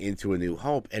One into A New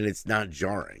Hope and it's not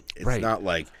jarring. It's not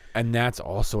like... And that's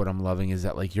also what I'm loving, is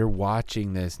that like you're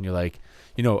watching this and you're like,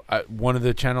 one of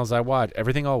the channels I watch,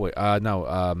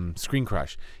 Screen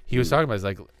Crush, he was talking about is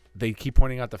like, they keep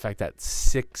pointing out the fact that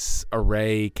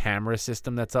 6-array camera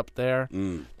system that's up there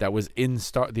that was in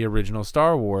the original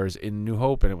Star Wars in New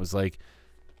Hope, and it was like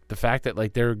the fact that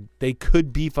like they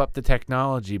could beef up the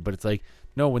technology, but it's like,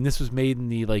 no, when this was made in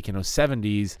the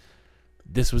 70s,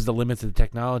 this was the limits of the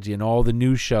technology, and all the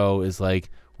new show is like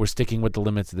we're sticking with the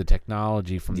limits of the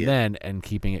technology from then and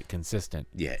keeping it consistent.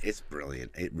 Yeah, it's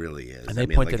brilliant. It really is. And they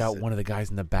pointed out one of the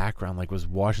guys in the background was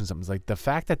washing something. It's like the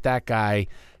fact that guy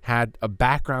had a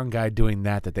background guy doing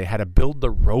that they had to build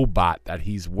the robot that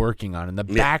he's working on in the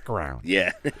background.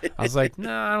 Yeah. I was like,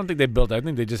 no, I don't think they built it. I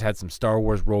think they just had some Star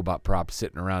Wars robot props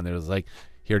sitting around there. It was like,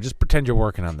 here, just pretend you're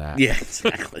working on that. Yeah,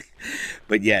 exactly.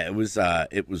 But yeah, it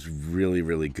was really,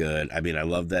 really good. I mean, I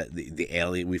love that the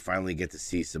alien. We finally get to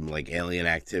see some like alien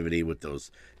activity with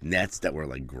those nets that were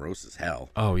like gross as hell.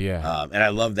 Oh yeah. And I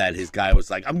love that his guy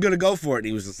was like, "I'm gonna go for it," and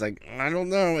he was just like, "I don't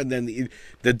know." And then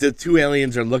the two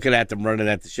aliens are looking at them running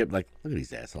at the ship, like, "Look at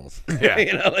these assholes."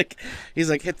 Yeah. Like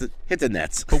he's like, "Hit the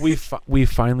nets." But we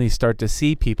finally start to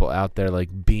see people out there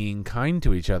like being kind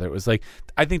to each other. It was like,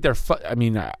 I think they're. I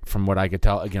mean, from what I could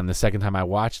tell, again, the second time I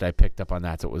watched, I picked up on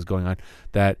that's what was going on.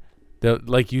 That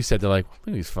like you said, they're like, look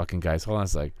at these fucking guys. Hold on a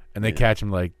sec. And they catch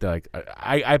him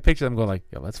I picture them going like,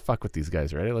 yo, let's fuck with these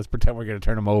guys, ready? Let's pretend we're going to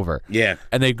turn them over. Yeah.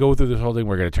 And they go through this whole thing,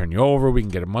 we're going to turn you over, we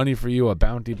can get money for you, a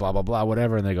bounty, blah, blah, blah,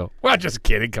 whatever. And they go, well, just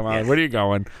kidding, come on, where are you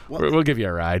going? We'll give you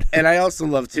a ride. And I also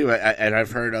love, too, and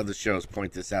I've heard other shows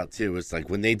point this out, too, it's like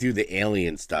when they do the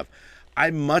alien stuff, I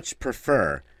much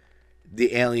prefer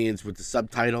the aliens with the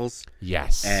subtitles.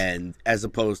 Yes. And as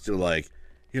opposed to like,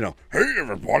 hey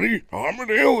everybody, I'm an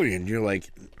alien. You're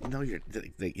like, no, you're,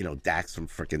 Dax from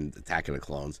freaking Attack of the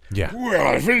Clones. Yeah.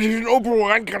 Well, if it's an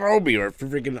Obi-Wan Kenobi or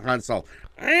freaking Han Solo,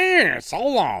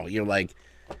 Solo. You're like,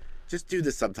 just do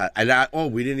the subtitle.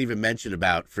 And we didn't even mention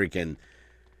about freaking.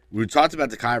 We talked about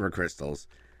the Kyber crystals.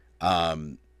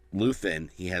 Luthen,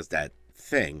 he has that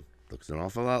thing. Looks an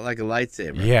awful lot like a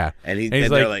lightsaber. Yeah. And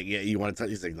they're like, yeah, you want to touch?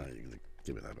 He's like, no,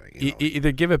 give it that back.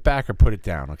 Either give it back or put it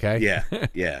down, okay? Yeah,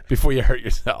 yeah. Before you hurt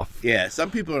yourself. Yeah,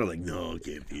 some people are like, no,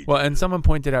 give it. Well, and someone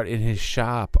pointed out in his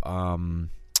shop,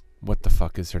 what the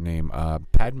fuck is her name?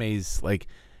 Padme's like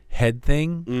head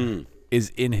thing is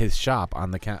in his shop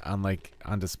on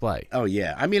display. Oh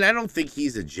yeah, I mean, I don't think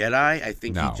he's a Jedi. I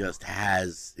think he just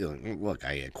has. Look,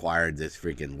 I acquired this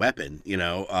freaking weapon.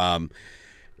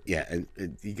 Yeah,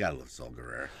 and you gotta love Saul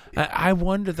Guerrero. Yeah. I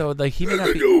wonder though, like he may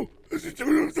not be.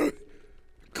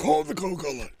 Call the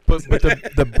Coca-Cola. But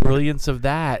the brilliance of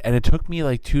that, and it took me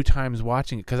like 2 times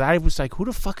watching it because I was like, who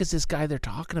the fuck is this guy they're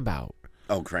talking about?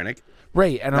 Oh, Krennic.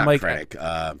 Right, and I'm like,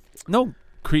 Krennic. No,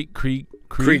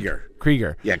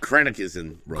 Krieger. Yeah, Krennic is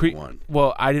in Rogue One.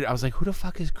 Well, I was like, who the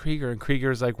fuck is Krieger? And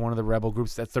Krieger is like one of the rebel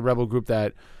groups. That's the rebel group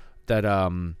that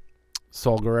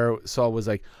Saul was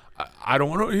like, I don't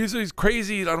want to. He's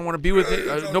crazy. I don't want to be with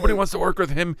him. Nobody wants to work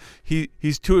with him.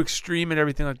 He's too extreme and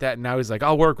everything like that. And now he's like,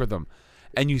 I'll work with him.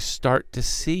 And you start to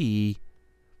see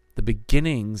the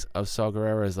beginnings of Saul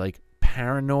Guerrero's like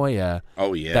paranoia.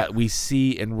 Oh yeah, that we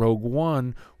see in Rogue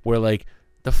One, where like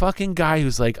the fucking guy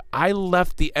who's like, I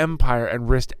left the Empire and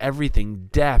risked everything,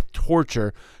 death,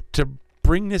 torture, to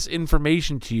bring this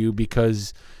information to you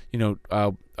because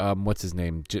what's his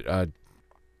name, Jyn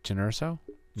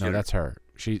No, that's her.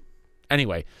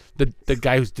 Anyway, the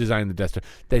guy who's designed the Death Star,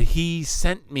 that he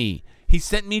sent me. He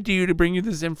sent me to you to bring you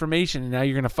this information, and now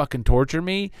you're gonna fucking torture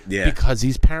me because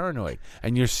he's paranoid.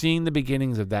 And you're seeing the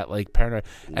beginnings of that like paranoid.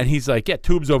 And he's like, yeah,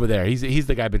 Tube's over there. He's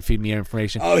the guy been feeding me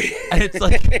information. Oh, yeah. And it's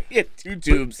like two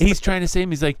tubes. He's trying to say to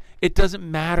me, he's like, it doesn't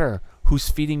matter who's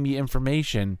feeding me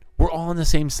information. We're all on the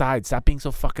same side. Stop being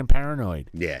so fucking paranoid.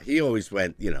 Yeah, he always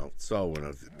went. Saw one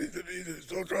of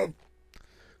so Trump.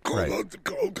 Right. The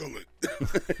Gold Gullet.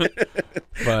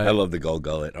 But I love the Gold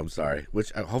Gullet. I'm sorry.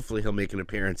 Which hopefully he'll make an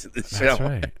appearance in the show.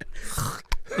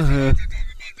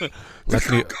 That's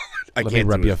right. Let me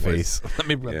rub your face. Let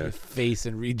me rub your face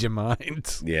and read your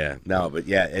mind. Yeah. No, but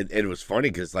yeah, it was funny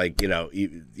because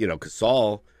because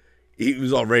Saul,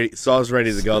 Saul's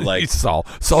ready to go like Saul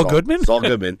Goodman. Saul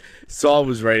Goodman. Saul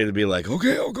was ready to be like,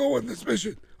 okay, I'll go on this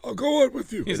mission. I'll go on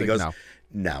with you. He's and like, he goes,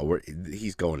 no,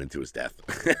 he's going into his death.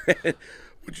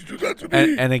 Would you do that to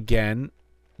me? And again,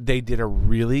 they did a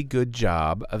really good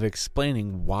job of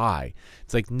explaining why.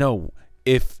 It's like, no,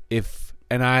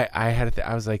 and I had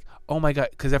I was like, oh my God,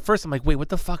 because at first I'm like, wait, what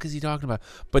the fuck is he talking about?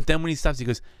 But then when he stops, he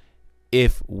goes,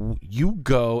 if you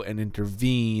go and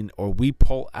intervene or we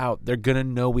pull out, they're gonna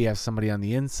know we have somebody on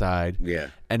the inside. Yeah.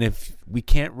 And if we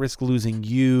can't risk losing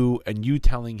you and you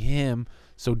telling him,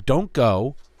 so don't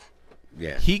go.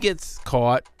 Yeah. He gets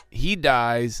caught. He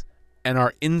dies. And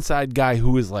our inside guy,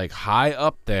 who is like high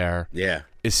up there,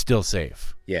 is still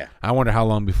safe. Yeah. I wonder how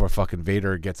long before fucking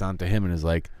Vader gets onto him and is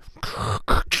like,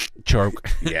 choke.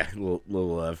 Yeah,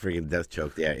 little freaking death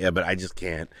choke. Yeah, but I just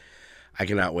can't. I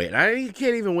cannot wait. I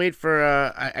can't even wait for.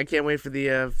 I can't wait for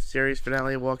the series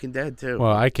finale of Walking Dead too.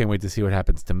 Well, I can't wait to see what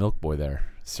happens to Milk Boy there.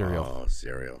 Serial. Oh,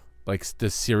 Serial. Like,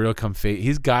 does Serial come face?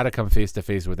 He's got to come face to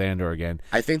face with Andor again.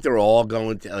 I think they're all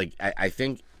going to like. I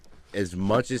think. As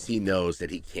much as he knows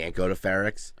that he can't go to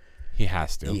Ferrex, he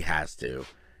has to. He has to,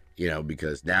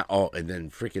 because now. Oh, and then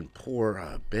freaking poor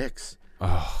Bix.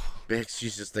 Oh, Bix,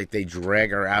 she's just like they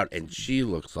drag her out, and she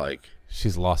looks like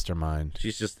she's lost her mind.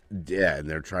 She's just and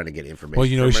they're trying to get information. Well,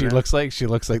 from she her looks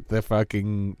like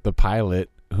the pilot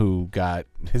who got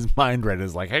his mind read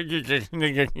is like, hey,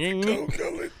 the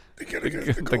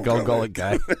Gold Gullet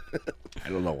guy. I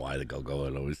don't know why the Gold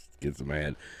Gullet always gets in my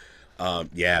head.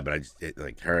 But I just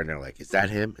like her, and they're like, "Is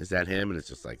that him? Is that him?" And it's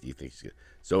just like, "Do you think she's good?"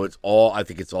 So it's all. I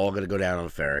think it's all going to go down on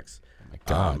Ferrex. Oh my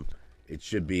God! It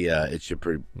should be. It should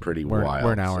pretty wild.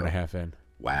 We're an hour and a half in.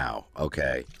 Wow.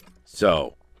 Okay.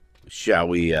 So, shall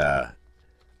we?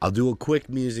 I'll do a quick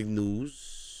music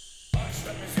news.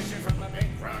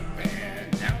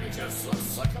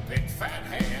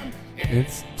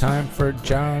 It's time for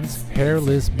John's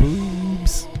hairless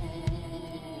boobs.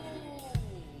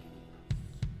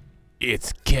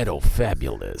 It's ghetto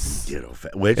fabulous.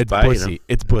 Which it's Bussy.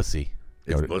 It's Bussy.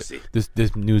 It's Bussy.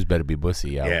 This news better be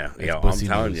Bussy. Yeah.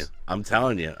 I'm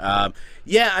telling you.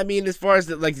 I mean, as far as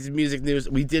this music news,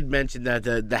 we did mention that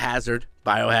the Hazard,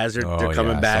 Biohazard, they're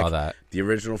coming back. I saw that. The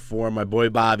original four, my boy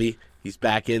Bobby, he's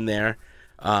back in there.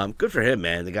 Good for him,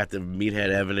 man. They got the Meathead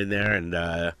Evan in there, and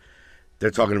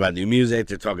they're talking about new music.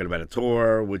 They're talking about a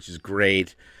tour, which is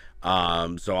great.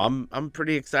 So I'm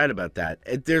pretty excited about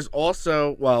that. There's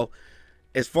also,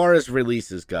 as far as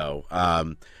releases go,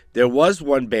 there was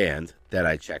one band that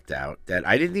I checked out that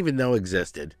I didn't even know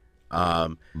existed.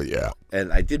 And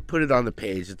I did put it on the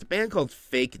page. It's a band called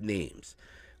Fake Names.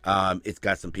 It's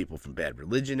got some people from Bad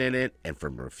Religion in it and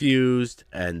from Refused.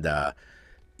 And,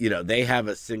 they have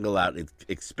a single out. It's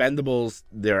Expendables.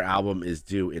 Their album is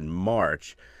due in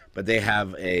March. But they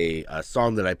have a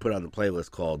song that I put on the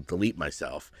playlist called Delete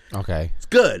Myself. Okay. It's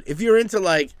good. If you're into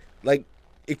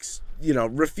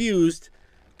Refused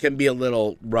can be a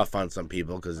little rough on some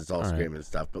people because it's all screaming and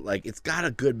stuff. But it's got a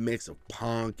good mix of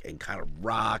punk and kind of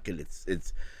rock, and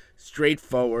it's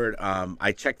straightforward.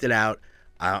 I checked it out.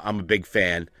 I'm a big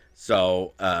fan.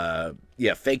 So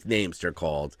Fake Names they're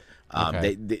called.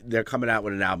 They're coming out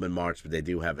with an album in March, but they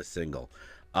do have a single.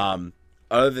 Other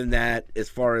than that, as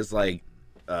far as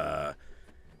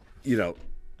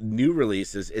new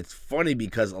releases, it's funny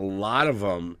because a lot of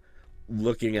them,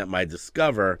 looking at my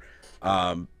Discover,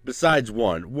 besides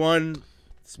one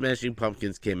Smashing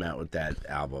Pumpkins came out with that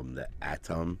album, the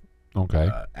Atom Okay.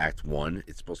 Act 1.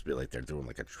 It's supposed to be like they're doing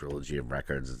like a trilogy of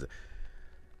records.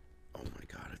 Oh my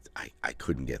god, I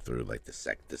couldn't get through like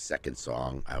the second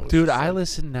song. Dude, I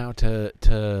listen now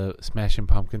to Smashing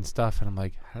Pumpkins stuff, and I'm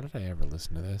like, how did I ever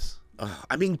listen to this?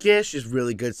 I mean, Gish is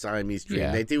really good. Siamese Dream.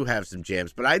 Yeah. They do have some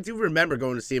jams, but I do remember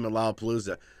going to see him at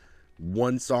Lollapalooza.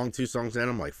 1 song, 2 songs in,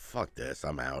 I'm like, fuck this,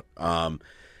 I'm out.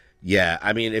 Yeah,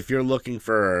 I mean, if you're looking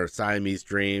for Siamese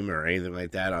Dream or anything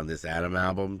like that on this Adam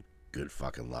album, good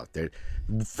fucking luck.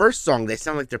 First song, they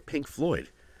sound like they're Pink Floyd.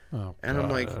 Oh, And I'm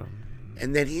like,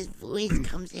 and then his voice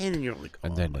comes in, and you're like, oh,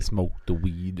 and then I smoke the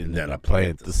weed, and then I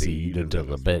plant plant the seed until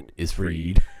the bet is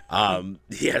freed.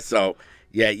 Yeah, so,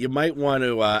 yeah, you might want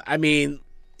to, I mean,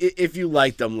 if you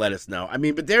like them, let us know. I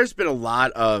mean, but there's been a lot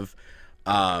of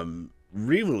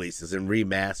re-releases and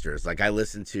remasters. Like, I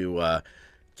listened to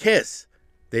Kiss.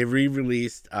 They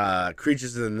re-released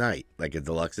Creatures of the Night, like a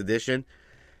deluxe edition.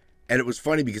 And it was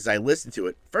funny because I listened to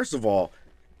it. First of all,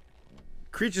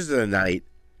 Creatures of the Night,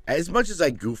 as much as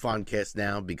I goof on Kiss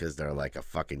now because they're like a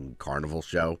fucking carnival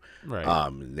show. Right.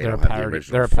 They don't have the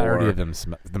original They're a parody four. of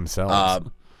themselves.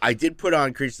 I did put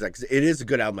on Creatures of the Night because it is a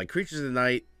good album. Like Creatures of the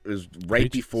Night was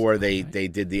right before they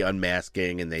did the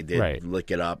unmasking and they did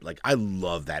Lick It Up. Like, I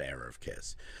love that era of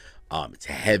Kiss. It's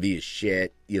heavy as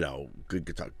shit, good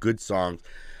guitar, good songs.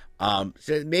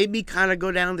 So it made me kind of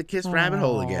go down the Kiss rabbit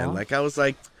hole again. Like, I was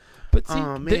like, but see,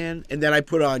 oh, man. And then I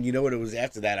put on, you know what it was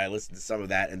after that? I listened to some of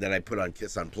that, and then I put on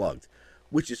Kiss Unplugged,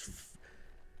 which is,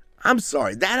 I'm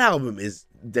sorry, that album is,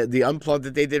 the Unplugged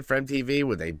that they did for MTV,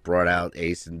 where they brought out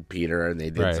Ace and Peter, and they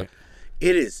did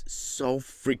it is so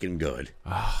freaking good.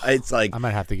 It's like, I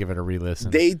might have to give it a re-listen.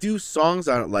 They do songs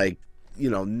on it like,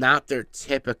 not their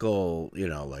typical,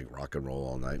 like Rock and Roll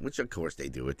All Night, which of course they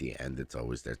do at the end. It's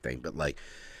always their thing. But like,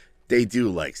 they do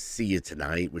like See You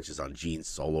Tonight, which is on Gene's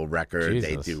solo record. Jesus.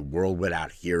 They do World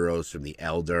Without Heroes from The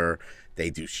Elder. They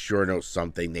do Sure Know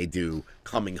Something. They do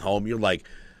Coming Home. You're like,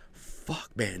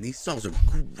 fuck, man, these songs are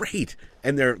great.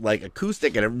 And they're like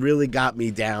acoustic, and it really got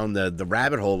me down the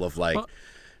rabbit hole of like,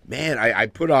 man, I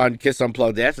put on Kiss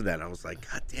Unplugged after that, and I was like,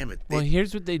 God damn it. Well,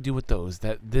 here's what they do with those.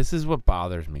 This is what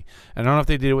bothers me. And I don't know if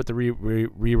they did it with the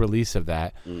re-release of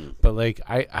that, but like,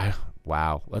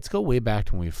 wow. Let's go way back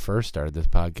to when we first started this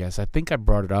podcast. I think I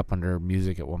brought it up under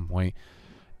music at one point.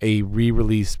 A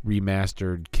re-release,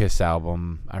 remastered Kiss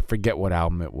album. I forget what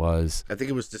album it was. I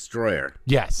think it was Destroyer.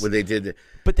 Yes. Where they did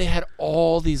But they had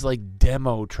all these like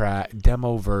demo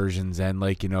versions, and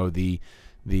like, the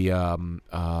God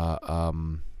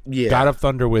of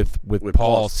Thunder with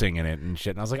Paul singing it and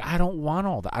shit. And I was like, I don't want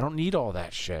all that. I don't need all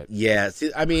that shit. Yeah. See,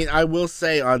 I mean, I will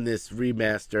say on this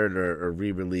remastered or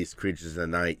re-released Creatures of the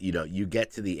Night, you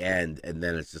get to the end, and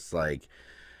then it's just like,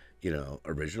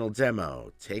 original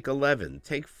demo, take 11,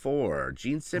 take 4,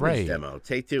 Gene Simmons demo,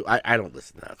 take 2. I don't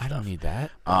listen to that stuff. I don't need that.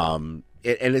 And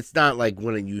it's not like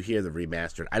when you hear the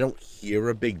remastered, I don't hear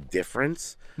a big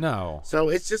difference. No. So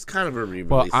it's just kind of a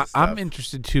re-release. Well, I'm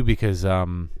interested too because I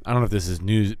don't know if this is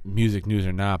music news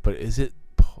or not, but is it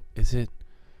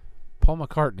Paul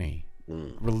McCartney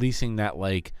releasing that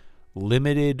like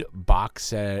limited box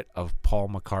set of Paul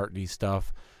McCartney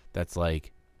stuff that's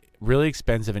like really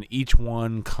expensive, and each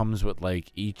edition comes with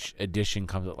like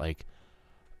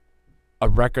a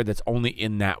record that's only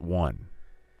in that one.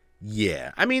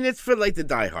 Yeah, I mean, it's for like the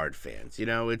diehard fans,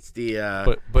 It's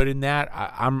the but in that,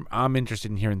 I'm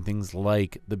interested in hearing things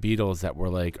like the Beatles that were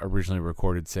like originally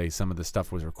recorded. Say some of the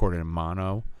stuff was recorded in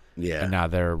mono, and now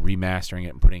they're remastering it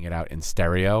and putting it out in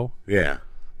stereo. Yeah,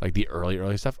 like the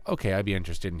early stuff. Okay, I'd be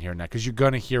interested in hearing that because you're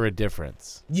gonna hear a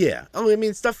difference. Yeah, I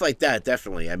mean, stuff like that,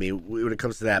 definitely. I mean, when it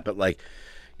comes to that, but like,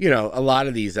 a lot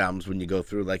of these albums, when you go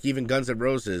through, like even Guns N'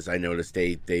 Roses, I noticed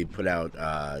they put out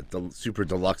the super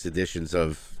deluxe editions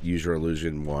of Use Your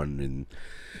Illusion 1, and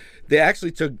they actually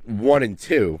took 1 and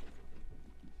 2.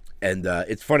 And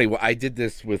it's funny, well, I did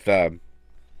this with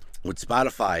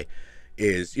Spotify,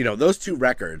 is, those 2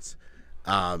 records,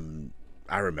 I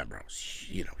remember I was,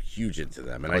 huge into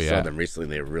them, and I saw them recently,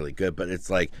 and they were really good, but it's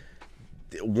like,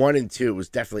 1 and 2 was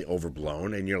definitely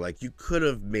overblown, and you're like, you could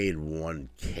have made one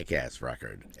kick-ass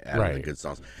record out of the good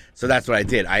songs. So that's what I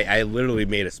did. I literally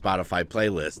made a Spotify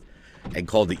playlist and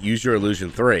called it Use Your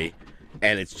Illusion 3,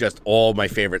 and it's just all my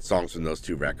favorite songs from those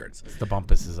 2 records. The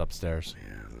Bumpus is upstairs.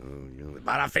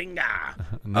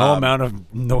 Bada-finger. No amount of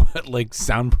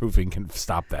soundproofing can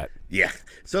stop that. Yeah.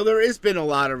 So there has been a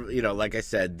lot of, like I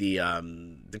said, the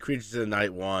Creatures of the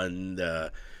Night one,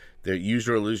 the Use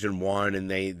Your Illusion 1, and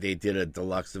they did a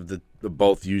deluxe of the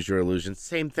both Use Your Illusion.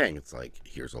 Same thing. It's like,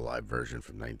 here's a live version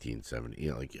from 1970.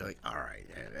 You're like, all right.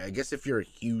 I guess if you're a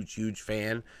huge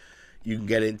fan, you can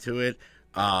get into it.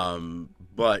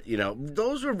 But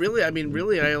those were really. I mean,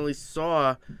 really, I only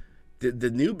saw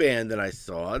the new band that I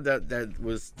saw that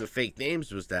was the fake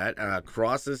names was that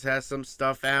Crosses has some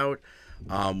stuff out,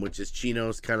 which is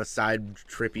Chino's kind of side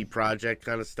trippy project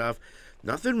kind of stuff.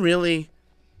 Nothing really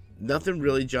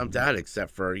jumped out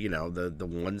except for the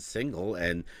one single,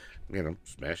 and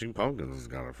Smashing Pumpkins has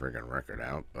got a freaking record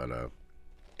out, but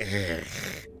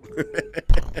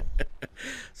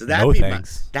so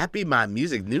that'd be my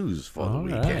music news for the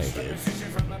weekend.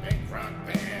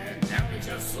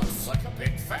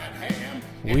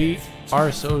 Right. We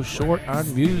are so short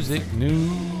on music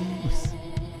news.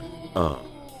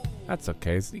 That's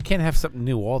okay. You can't have something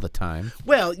new all the time.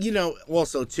 Well,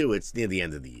 also too, it's near the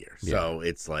end of the year, so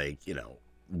it's like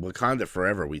Wakanda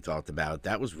Forever we talked about.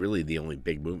 That was really the only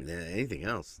big movie. Anything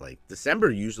else, like December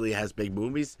usually has big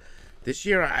movies. This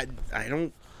year, I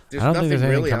don't. There's nothing think there's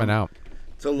anything really coming out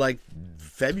till like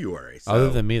February. So. Other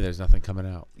than me, there's nothing coming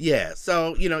out. Yeah.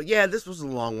 So this was a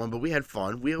long one, but we had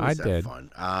fun. We always had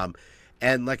fun.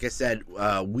 And like I said,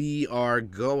 we are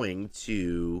going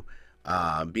to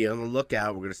be on the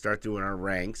lookout. We're going to start doing our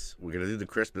ranks. We're going to do the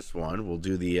Christmas one. We'll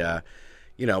do the.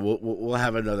 We'll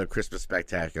have another Christmas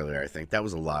spectacular. I think that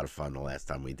was a lot of fun the last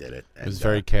time we did it. And, it was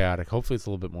very chaotic. Hopefully, it's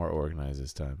a little bit more organized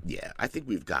this time. Yeah, I think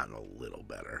we've gotten a little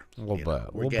better. A little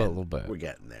bit. We're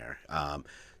getting there.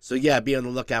 So yeah, be on the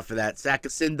lookout for that.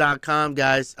 Sackofsin.com,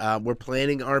 guys. We're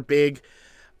planning our big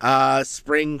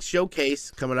spring showcase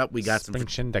coming up. We got spring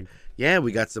shindig. Yeah,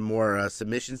 we got some more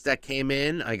submissions that came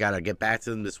in. I gotta get back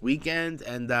to them this weekend,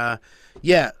 and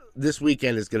this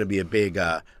weekend is gonna be a big.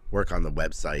 Work on the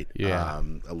website. Yeah.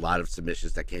 A lot of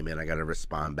submissions that came in I got to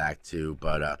respond back to.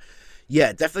 But,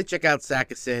 definitely check out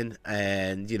Sackofsin.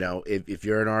 And, if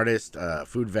you're an artist,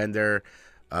 food vendor,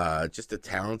 just a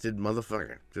talented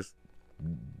motherfucker, just,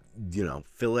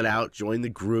 fill it out, join the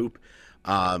group.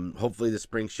 Hopefully the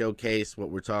spring showcase, what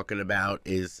we're talking about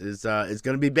is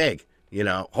going to be big,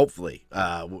 hopefully.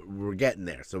 We're getting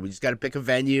there. So we just got to pick a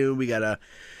venue. We got to,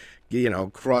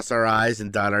 cross our I's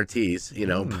and dot our T's,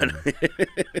 but,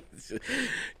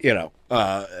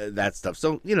 that stuff.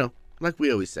 So, like we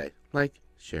always say, like,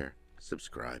 share,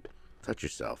 subscribe, touch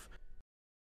yourself,